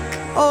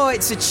 Oh,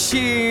 it's a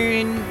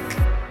tune.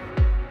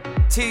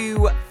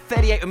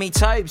 2:38 with me,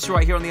 Tobes,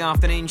 right here on the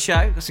afternoon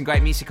show. Got some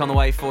great music on the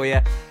way for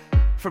you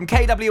from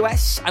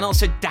KWS and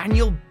also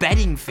Daniel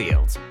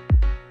Bedingfield.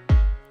 Do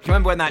you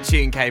remember when that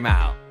tune came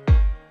out?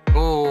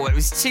 Oh, it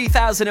was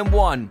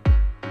 2001.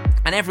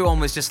 And everyone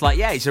was just like,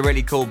 yeah, he's a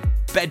really cool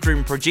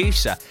bedroom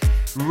producer.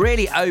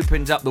 Really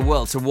opened up the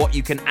world to what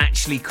you can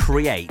actually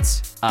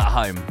create at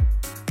home.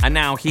 And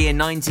now here,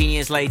 19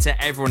 years later,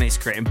 everyone is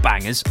creating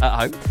bangers at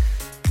home.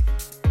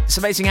 It's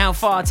amazing how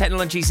far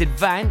technology's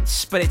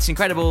advanced, but it's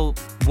incredible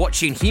what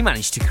tune he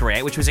managed to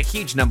create, which was a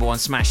huge number one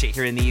smash hit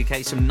here in the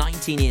UK some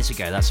 19 years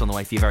ago. That's on the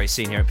way for you very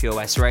soon here at Pure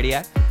West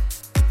Radio.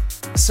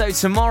 So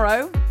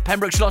tomorrow,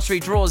 Pembrokeshire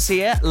Lottery draws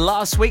here.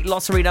 Last week,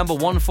 lottery number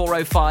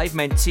 1405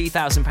 meant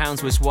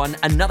 £2,000 was won.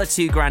 Another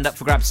 £2,000 up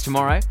for grabs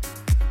tomorrow.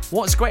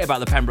 What's great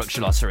about the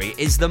Pembrokeshire Lottery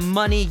is the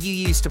money you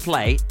use to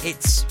play,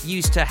 it's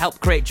used to help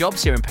create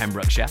jobs here in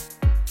Pembrokeshire.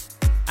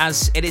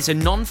 As it is a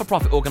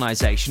non-for-profit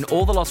organisation,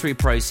 all the lottery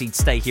proceeds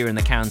stay here in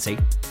the county.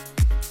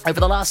 Over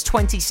the last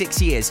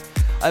 26 years,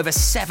 over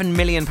 £7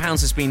 million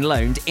has been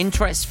loaned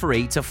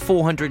interest-free to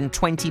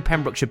 420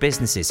 Pembrokeshire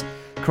businesses,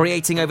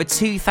 creating over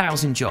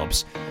 2,000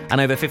 jobs. And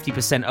over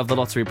 50% of the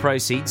lottery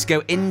proceeds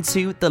go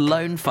into the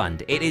loan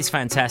fund. It is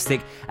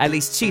fantastic. At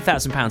least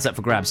 £2,000 up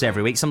for grabs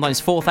every week,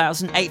 sometimes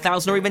 £4,000,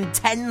 £8,000 or even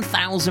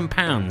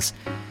 £10,000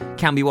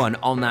 can be won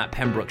on that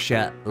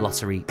Pembrokeshire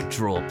lottery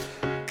draw.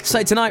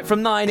 So tonight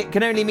from 9, it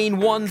can only mean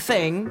one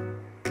thing.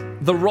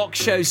 The Rock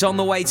Show's on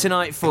the way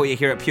tonight for you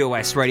here at Pure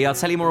West Radio. I'll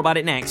tell you more about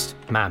it next.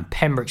 Man,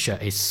 Pembrokeshire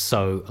is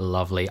so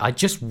lovely. I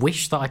just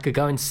wish that I could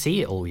go and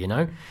see it all, you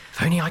know?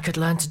 If only I could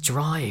learn to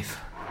drive.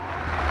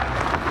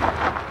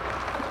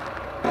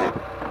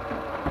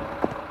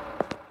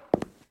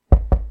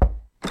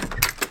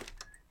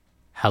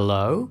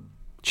 Hello?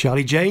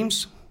 Charlie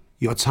James,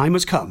 your time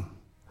has come.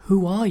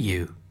 Who are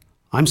you?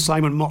 I'm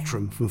Simon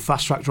Mottram from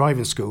Fast Track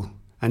Driving School.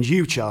 And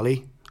you,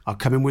 Charlie, are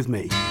coming with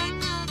me.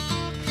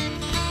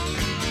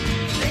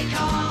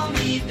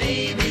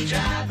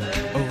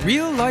 A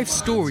real-life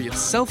story of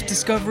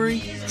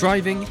self-discovery,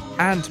 driving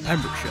and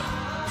Pembrokeshire.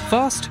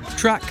 Fast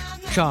Track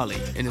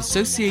Charlie, in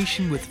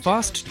association with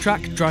Fast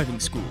Track Driving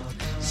School.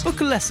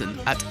 Book a lesson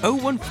at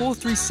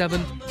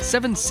 01437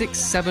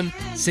 767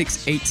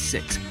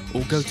 686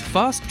 or go to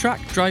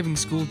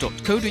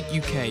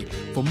fasttrackdrivingschool.co.uk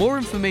for more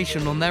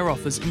information on their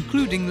offers,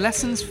 including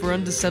lessons for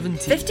under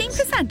 17s.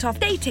 15% off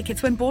day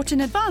tickets when bought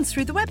in advance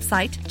through the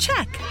website?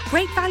 Check.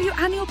 Great value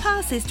annual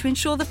passes to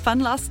ensure the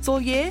fun lasts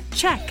all year?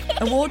 Check.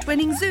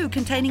 Award-winning zoo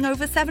containing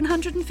over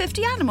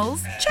 750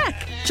 animals?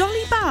 Check.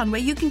 Jolly barn where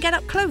you can get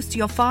up close to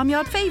your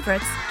farmyard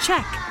favourites?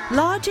 Check.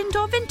 Large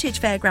indoor vintage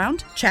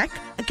fairground? Check.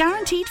 A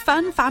guaranteed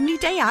fun family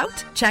day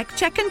out? Check,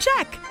 check and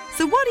check.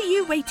 So what are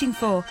you waiting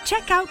for?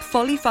 Check out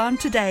Folly Farm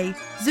today.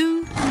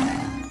 Zoo,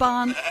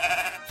 barn,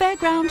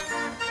 fairground,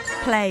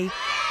 play.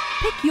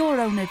 Pick your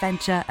own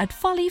adventure at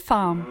Folly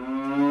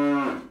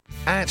Farm.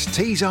 At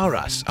Tees R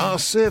Us, our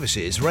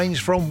services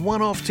range from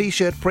one-off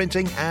t-shirt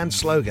printing and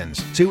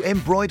slogans to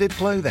embroidered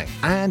clothing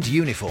and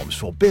uniforms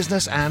for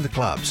business and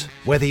clubs.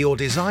 Whether your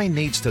design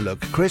needs to look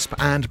crisp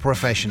and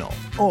professional,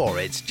 or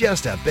it's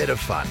just a bit of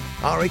fun,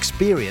 our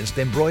experienced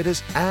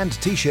embroiders and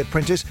t-shirt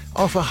printers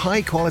offer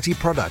high-quality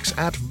products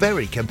at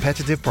very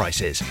competitive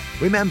prices.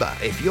 Remember,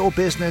 if your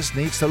business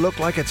needs to look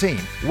like a team,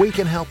 we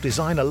can help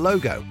design a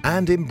logo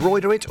and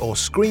embroider it or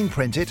screen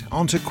print it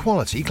onto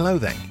quality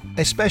clothing,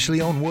 especially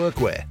on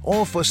workwear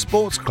or for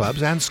sports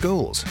clubs and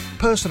schools.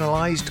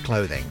 Personalised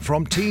clothing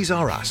from Tees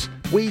R Us.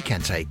 We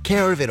can take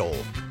care of it all.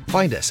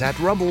 Find us at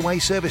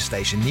Rumbleway Service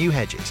Station, New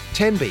Hedges,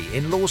 10B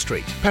in Law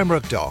Street,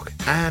 Pembroke Dock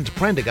and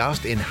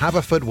Prendergast in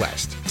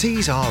Haverfordwest.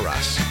 Tees R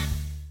Us.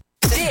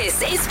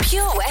 This is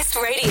Pure West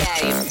Radio.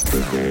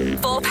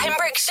 For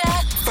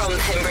Pembrokeshire, from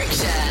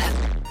Pembrokeshire.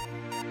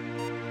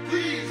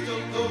 Please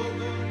don't go.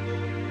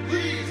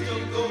 Please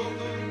don't go.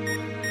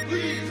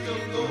 Please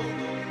don't go.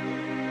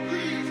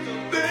 Please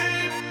don't go.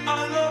 Babe, I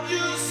love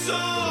you so.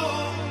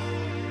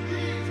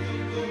 Please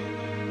don't go.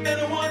 And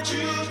I want you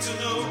to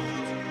know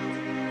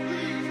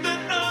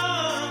that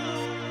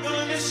I'm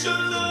gonna miss your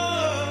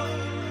love.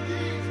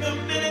 The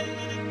minute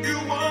you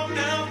walk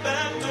out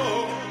that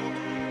door.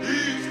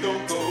 Please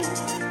don't go.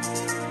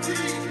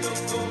 Please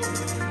don't go.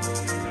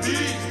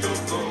 Please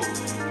don't go.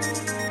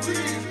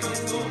 Please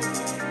don't go.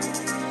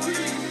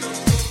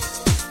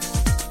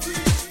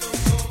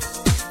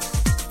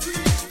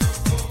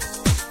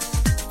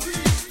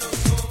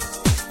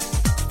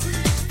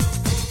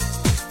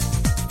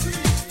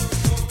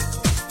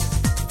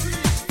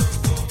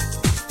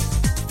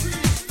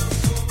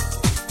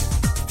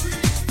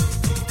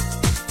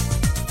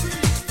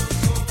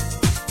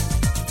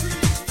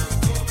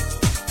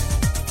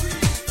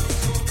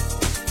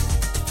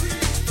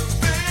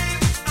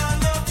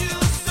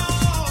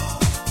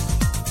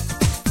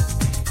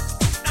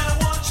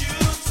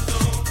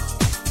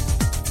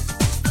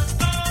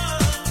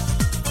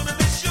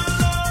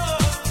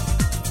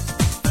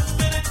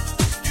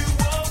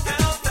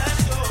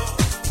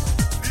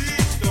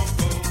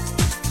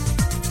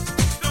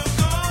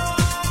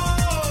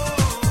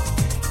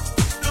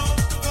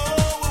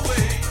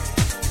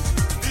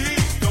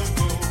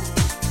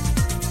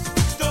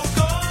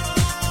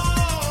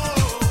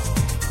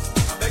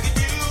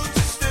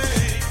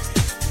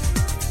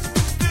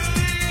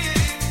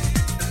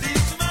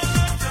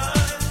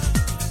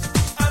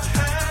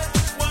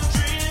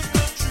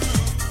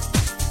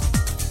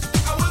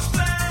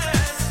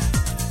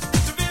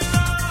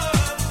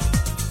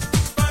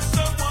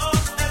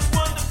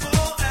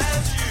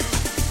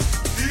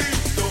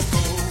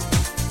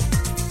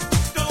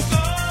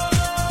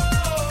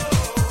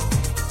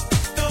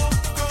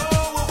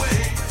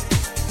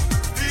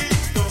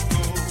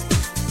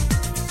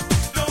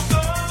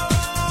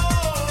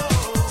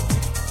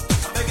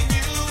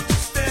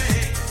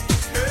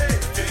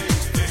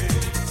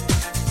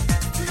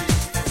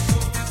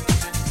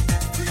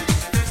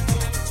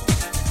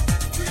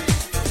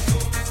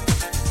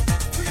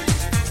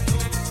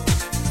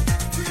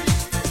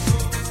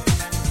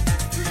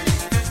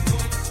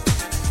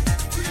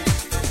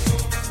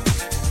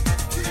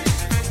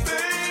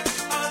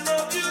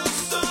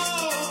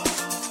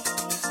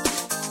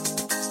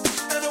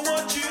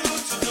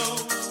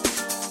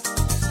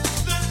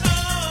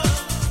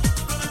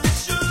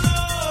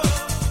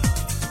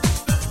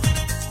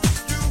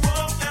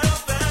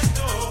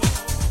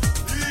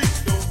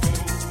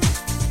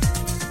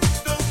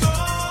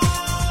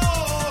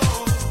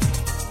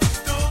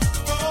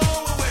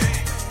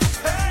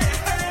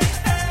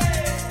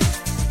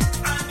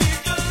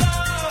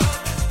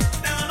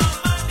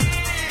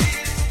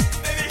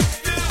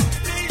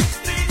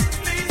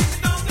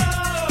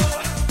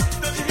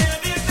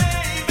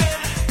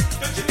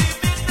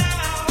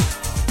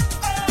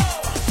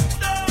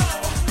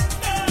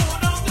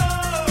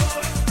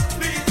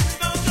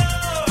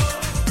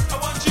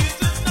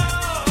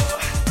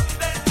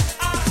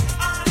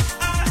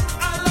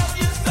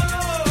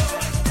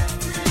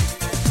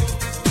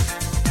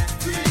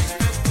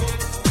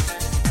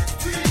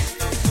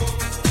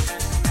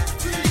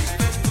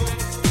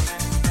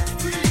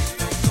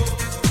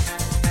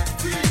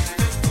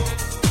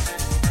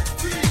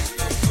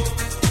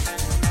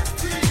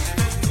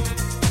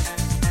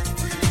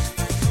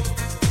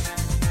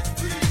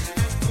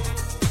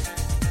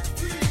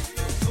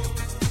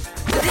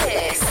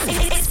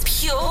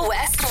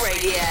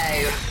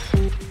 Radio.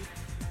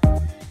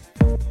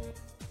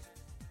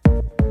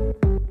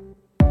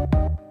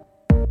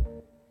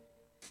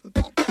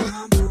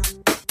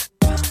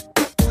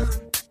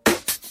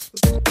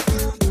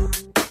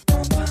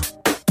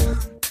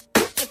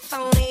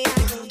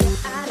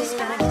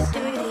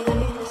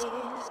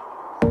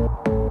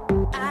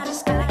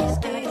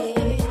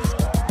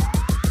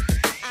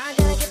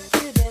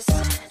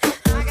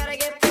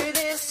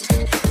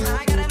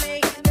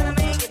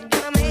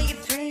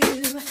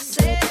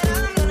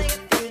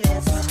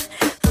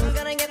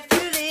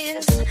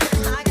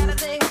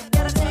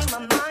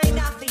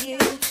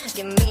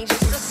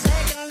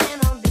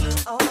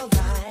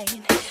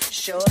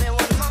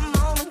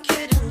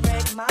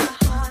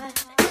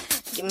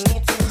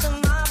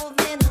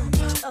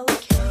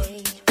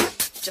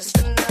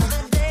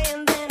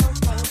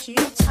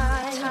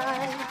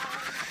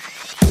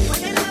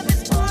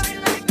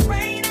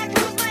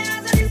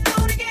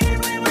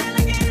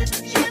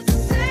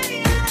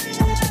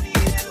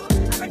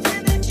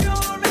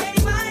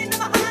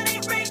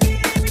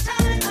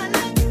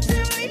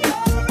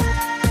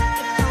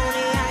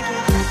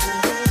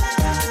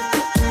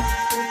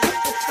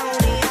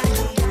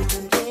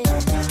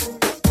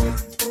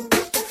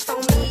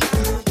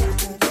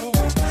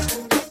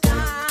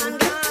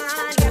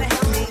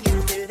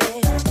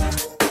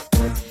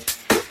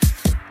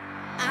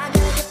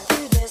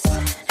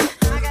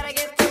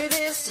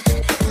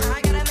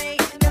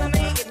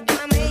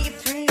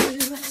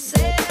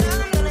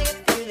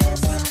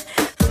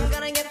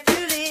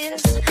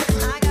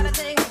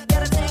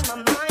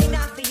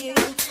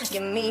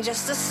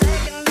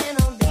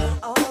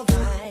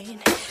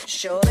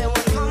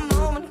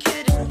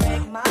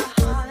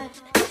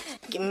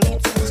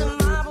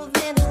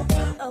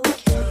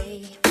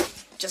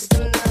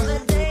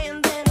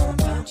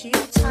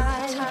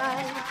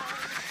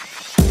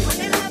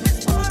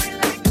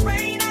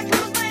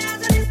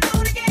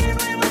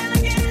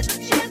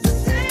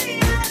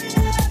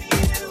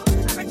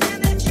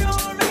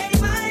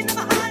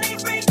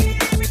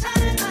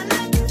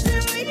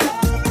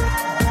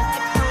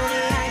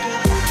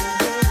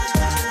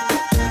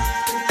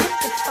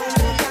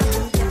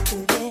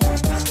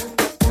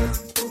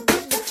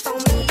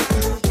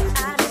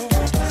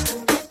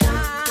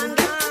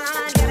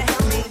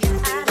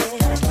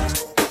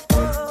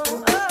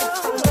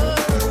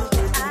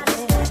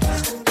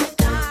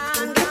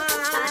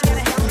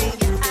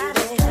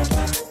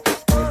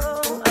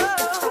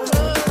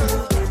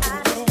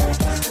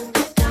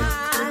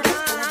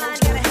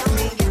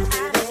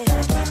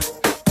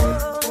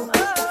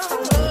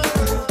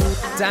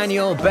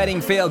 Daniel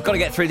Bedingfield, got to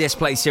get through this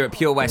place here at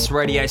Pure West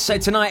Radio. So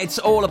tonight it's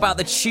all about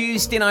the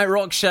Tuesday Night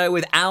Rock Show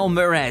with Al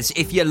Murez.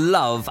 If you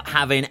love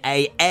having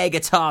a air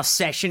guitar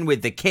session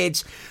with the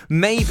kids,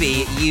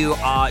 maybe you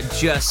are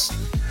just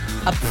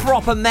a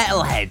proper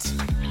metalhead.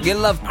 You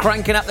love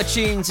cranking up the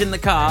tunes in the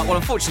car. Well,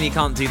 unfortunately you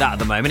can't do that at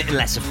the moment,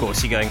 unless of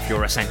course you're going for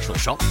your essential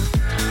shop.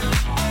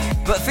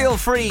 But feel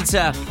free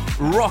to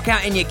rock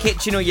out in your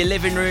kitchen or your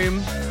living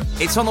room.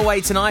 It's on the way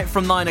tonight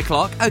from 9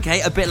 o'clock.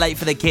 Okay, a bit late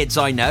for the kids,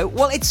 I know.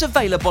 Well, it's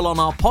available on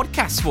our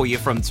podcast for you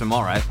from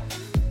tomorrow.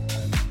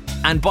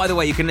 And by the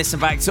way, you can listen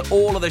back to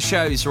all of the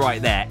shows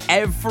right there.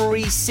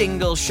 Every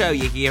single show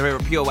you hear here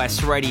at Pure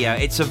West Radio,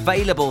 it's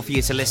available for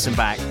you to listen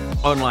back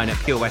online at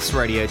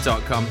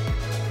purewestradio.com.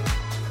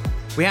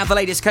 We have the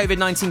latest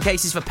COVID-19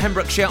 cases for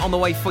Pembrokeshire on the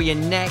way for you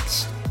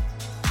next.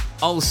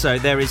 Also,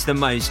 there is the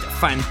most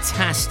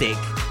fantastic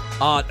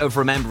Art of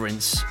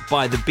Remembrance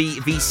by the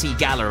VC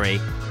Gallery.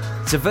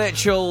 It's a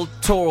virtual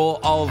tour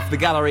of the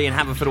gallery in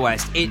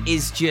Haverfordwest. It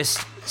is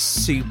just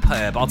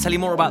superb. I'll tell you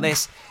more about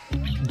this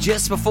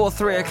just before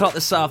 3 o'clock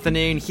this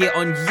afternoon here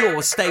on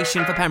your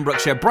station for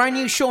Pembrokeshire. Brand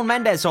new Shawn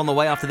Mendes on the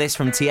way after this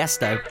from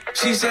Tiesto.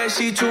 She said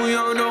she too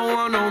young, don't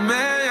want no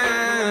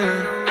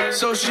man,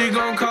 so she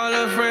gon' call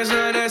her friends,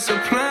 now that's a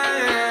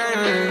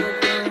plan.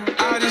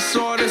 I just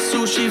ordered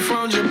sushi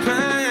from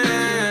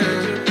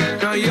Japan.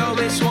 Now yo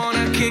bitch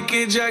wanna kick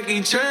it,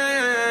 Jackie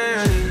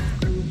Chan.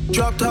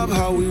 Drop top,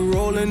 how we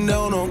rollin'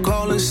 down on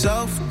Collin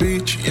South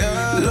Beach.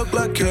 Yeah, look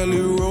like Kelly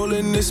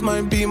rollin', this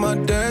might be my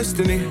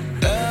destiny.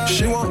 Yeah.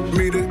 She want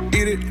me to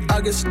eat it,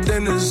 I guess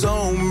then it's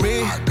on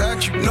me. I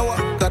got you, know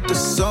I got the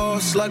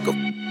sauce like a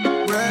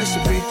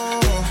recipe.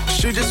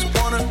 She just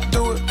wanna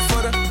do it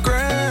for the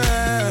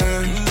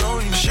grand.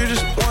 She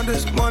just want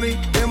this money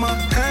in my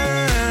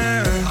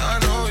hand.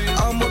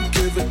 I'ma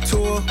give it to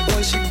her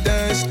when she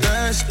dance,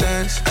 dance,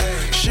 dance.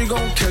 She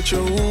gon' catch a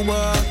Uber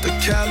out the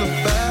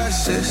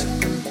Calabasas.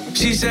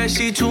 She said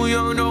she too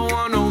young, don't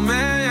want no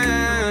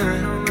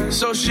man,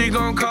 so she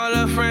gon' call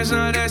her friends,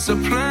 now that's a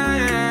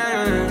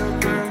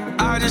plan.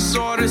 I just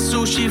ordered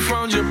sushi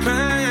from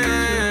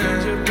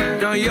Japan.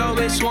 Now yo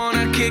bitch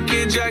wanna kick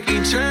it,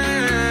 Jackie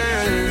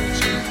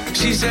Chan.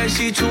 She said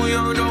she too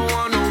young, don't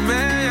want no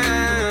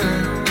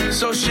man,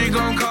 so she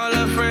gon' call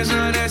her friends,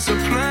 now that's a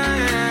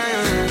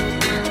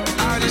plan.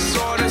 I just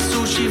ordered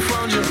sushi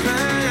from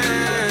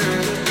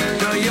Japan.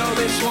 Now yo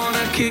bitch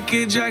wanna kick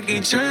it, Jackie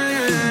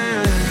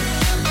Chan.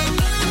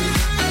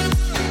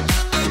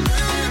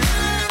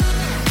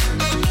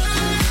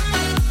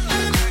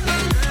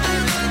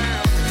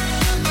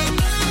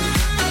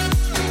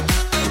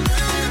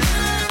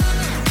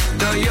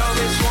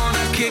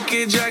 kick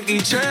it, Jackie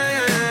Chan.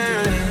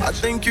 I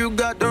think you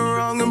got the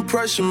wrong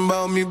impression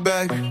about me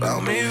back.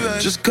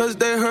 Just cause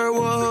they heard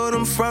what hood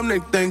I'm from, they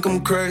think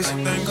I'm crazy.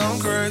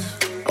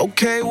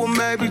 Okay, well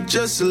maybe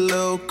just a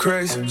little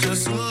crazy.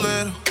 Just a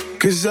little.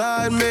 Cause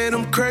I admit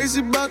I'm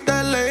crazy about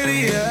that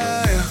lady,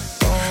 yeah.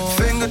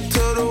 Finger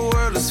to the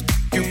world, let's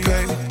you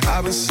pay.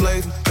 I've been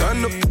slaving,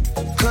 done the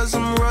cause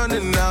I'm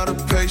running out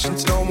of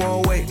patience. No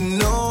more waiting,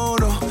 no.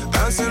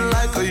 Bouncing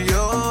like a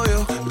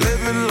yo-yo.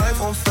 Living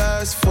life on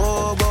fast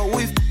forward, but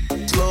we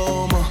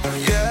slow-mo,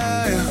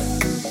 yeah.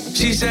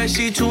 She said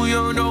she too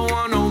young, don't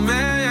want no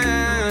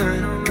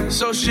man.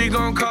 So she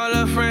gon' call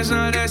her friends,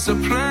 now that's a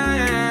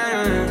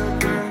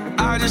plan.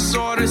 I just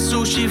ordered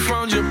sushi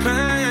from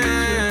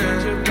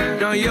Japan.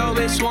 Now yo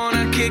bitch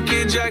wanna kick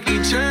it,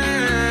 Jackie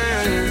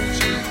Chan.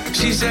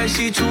 She said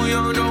she too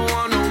young, don't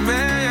want no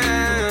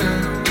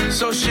man.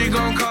 So she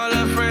gon' call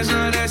her friends,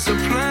 now that's a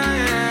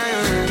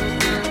plan.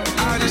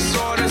 I just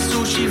ordered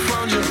sushi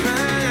from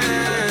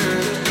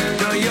Japan.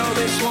 Now yo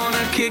bitch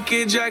wanna kick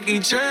it, Jackie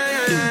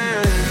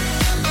Chan.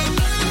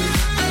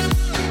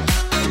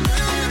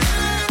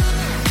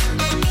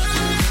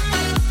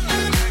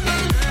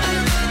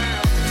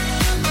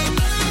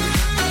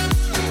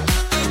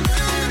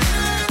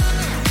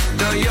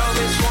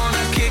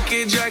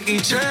 Jackie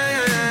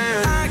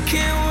Chan. I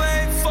can't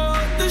wait for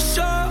the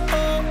show.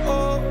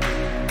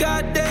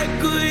 Got that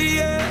good,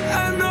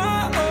 yeah, I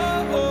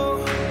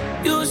know.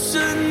 You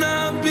should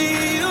not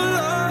be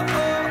alone.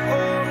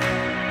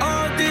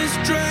 All this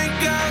drink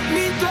got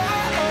me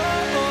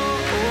low.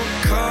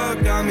 Car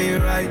got me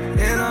right,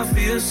 and I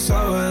feel so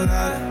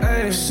alive.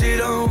 Ay, she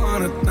don't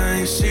wanna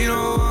think, she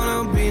don't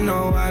wanna be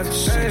no wife.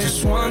 She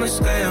just wanna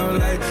stay up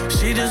late,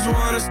 she just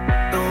wanna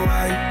stay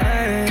away.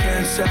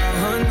 Can't tell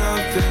her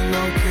nothing,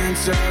 no, can't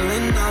tell her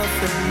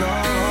nothing, no.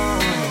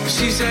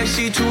 She said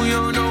she too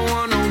young, don't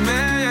want no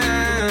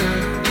man.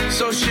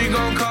 So she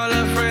gon' call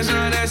her friends,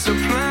 now that's a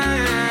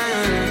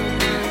plan.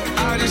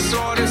 I just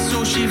ordered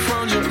sushi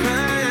from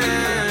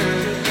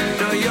Japan.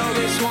 Now yo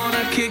bitch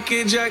wanna kick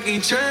it, Jackie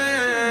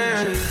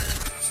Chan.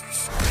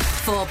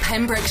 For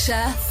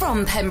Pembrokeshire,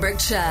 from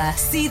Pembrokeshire.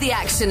 See the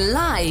action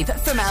live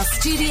from our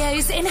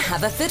studios in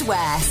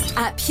Haverfordwest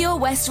at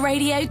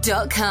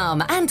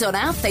purewestradio.com and on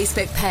our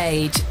Facebook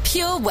page,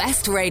 Pure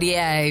West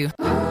Radio.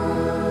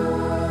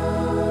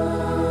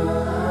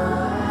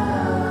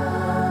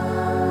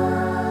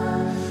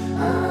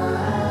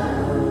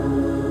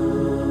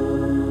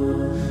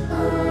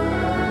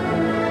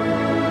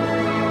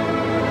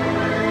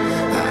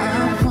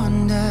 I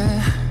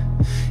wonder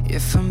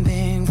if I'm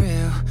being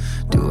real.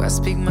 Do I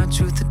speak my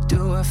truth or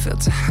do I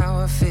filter how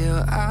I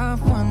feel? I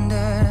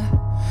wonder,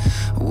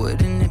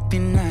 wouldn't it be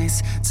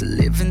nice to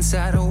live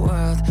inside a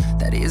world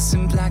that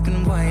isn't black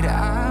and white?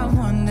 I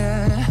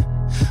wonder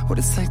what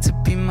it's like to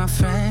be my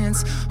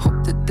friends.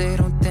 Hope that they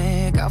don't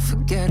think I'll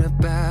forget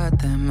about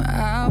them.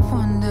 I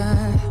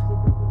wonder,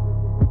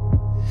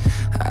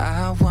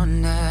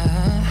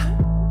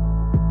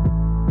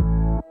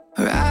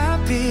 right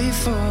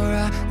before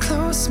I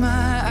close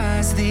my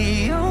eyes,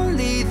 the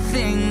only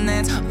thing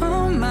that's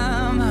on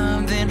my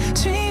mind, been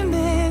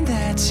dreaming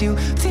that you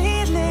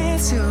feel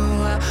it too.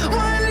 I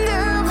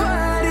wonder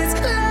what it's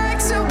like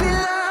to be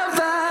loved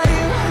by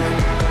you.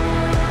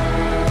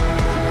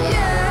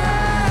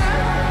 Yeah,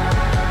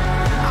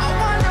 I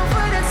wonder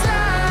what it's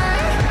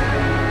like.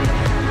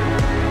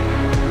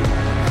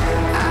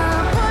 I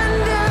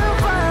wonder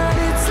what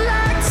it's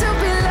like to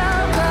be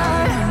loved by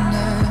you.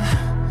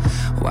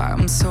 Why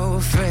I'm so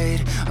afraid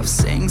of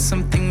saying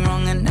something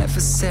wrong I never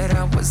said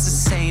I was a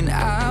saint.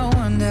 I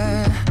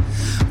wonder,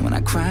 when I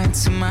cry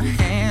into my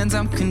hands,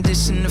 I'm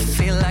conditioned to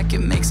feel like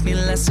it makes me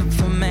less of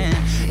a man.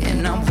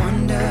 And I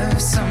wonder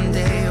if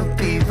someday you'll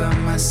be by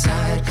my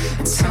side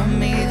and tell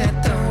me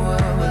that the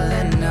world will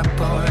end up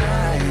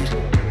alright.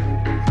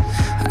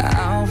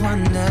 I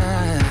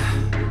wonder,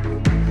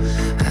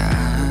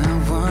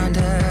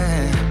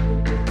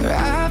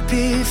 right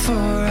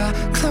before I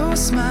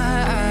close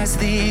my eyes,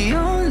 the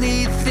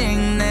only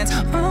thing that's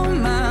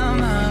on my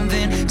mind,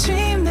 been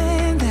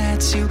dreaming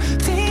that you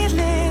feel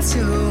it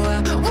too.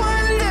 I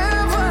wonder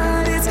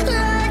what it's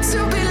like to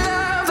be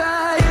loved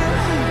by you.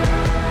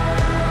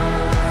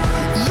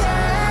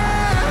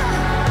 Yeah,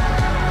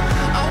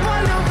 I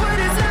wonder what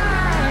it's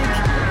like.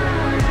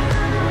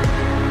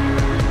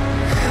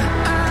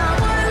 I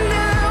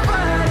wonder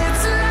what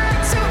it's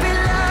like to be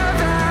loved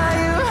by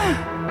you.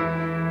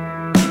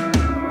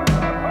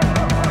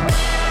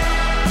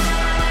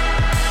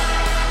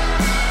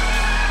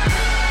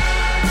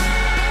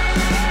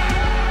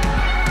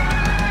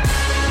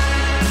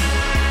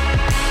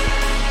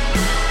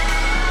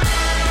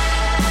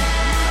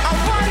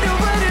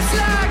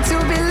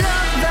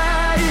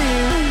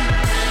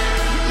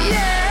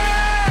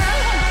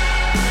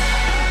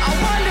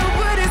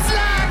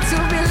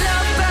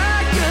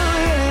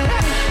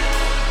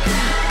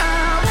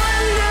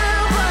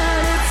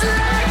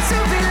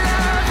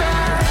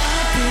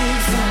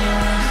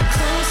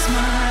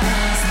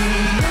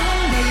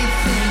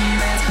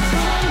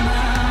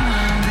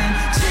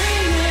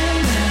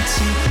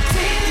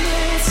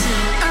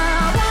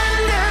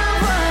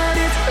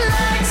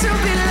 to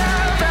be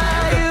loved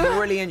by you.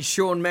 Brilliant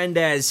Shawn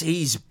Mendes.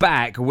 He's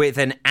back with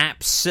an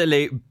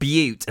absolute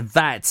beaut.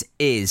 That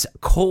is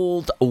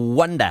called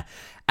Wonder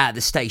at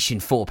the station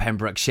for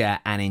Pembrokeshire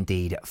and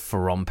indeed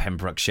from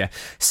Pembrokeshire.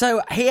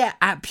 So here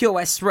at Pure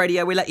West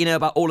Radio, we let you know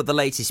about all of the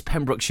latest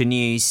Pembrokeshire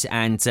news,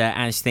 and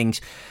as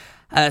things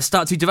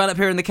start to develop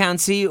here in the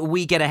county,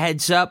 we get a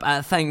heads up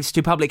thanks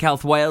to Public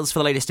Health Wales for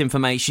the latest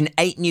information.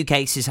 8 new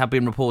cases have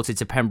been reported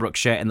to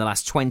Pembrokeshire in the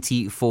last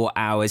 24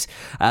 hours.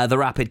 The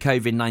rapid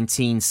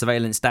COVID-19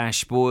 surveillance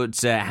dashboard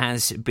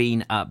has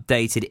been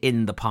updated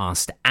in the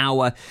past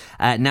hour,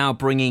 now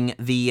bringing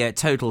the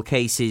total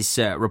cases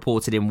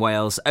reported in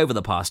Wales over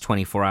the past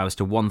 24 hours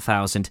to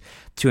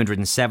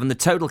 1,207. The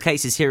total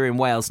cases here in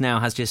Wales now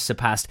has just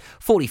surpassed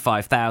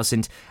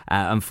 45,000,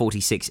 and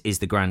 46 is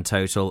the grand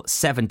total.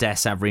 7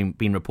 deaths have been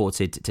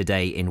reported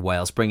today in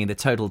Wales, bringing the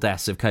total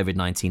deaths of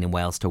COVID-19 in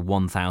Wales to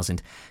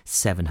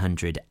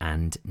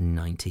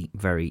 1,790.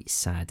 Very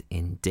sad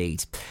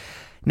indeed.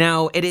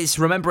 Now, it is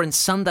Remembrance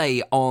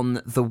Sunday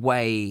on the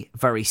way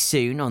very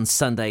soon, on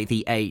Sunday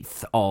the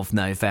 8th of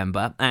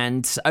November.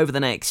 And over the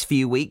next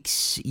few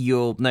weeks,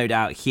 you'll no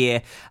doubt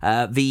hear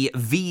the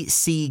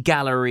VC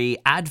Gallery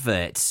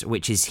advert,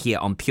 which is here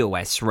on Pure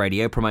West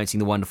Radio, promoting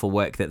the wonderful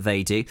work that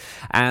they do.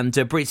 And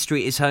Bridge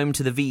Street is home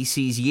to the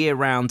VC's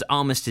year-round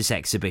Armistice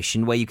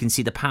exhibition, where you can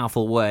see the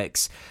powerful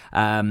works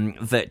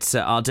that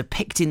are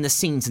depicting the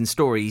scenes and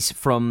stories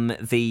from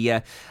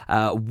the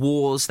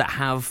wars that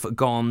have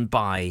gone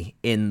by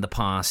in the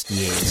past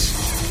years.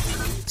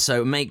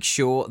 So make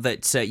sure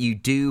that you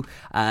do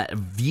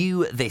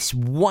view this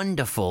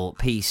wonderful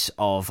piece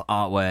of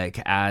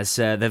artwork, as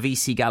the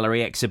VC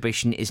Gallery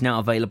exhibition is now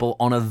available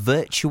on a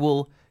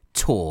virtual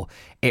tour.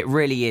 It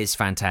really is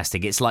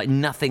fantastic. It's like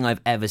nothing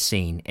I've ever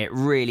seen. It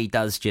really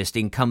does just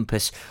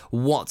encompass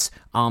what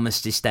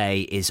Armistice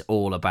Day is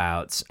all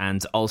about,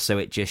 and also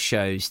it just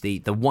shows the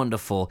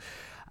wonderful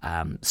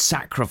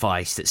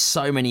sacrifice that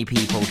so many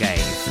people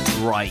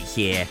gave right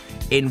here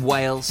in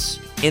Wales,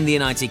 in the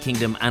United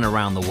Kingdom and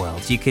around the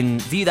world. You can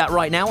view that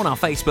right now on our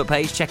Facebook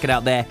page. Check it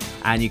out there,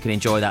 and you can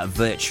enjoy that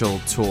virtual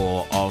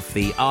tour of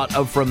the Art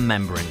of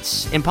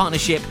Remembrance in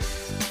partnership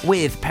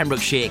with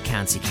Pembrokeshire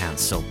County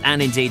Council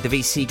and indeed the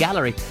VC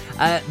Gallery.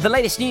 The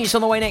latest news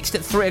on the way next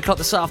at 3 o'clock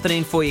this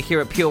afternoon for you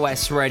here at Pure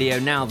West Radio.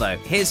 Now though,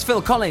 here's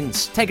Phil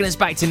Collins taking us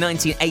back to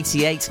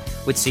 1988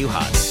 with Two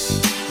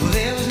Hearts.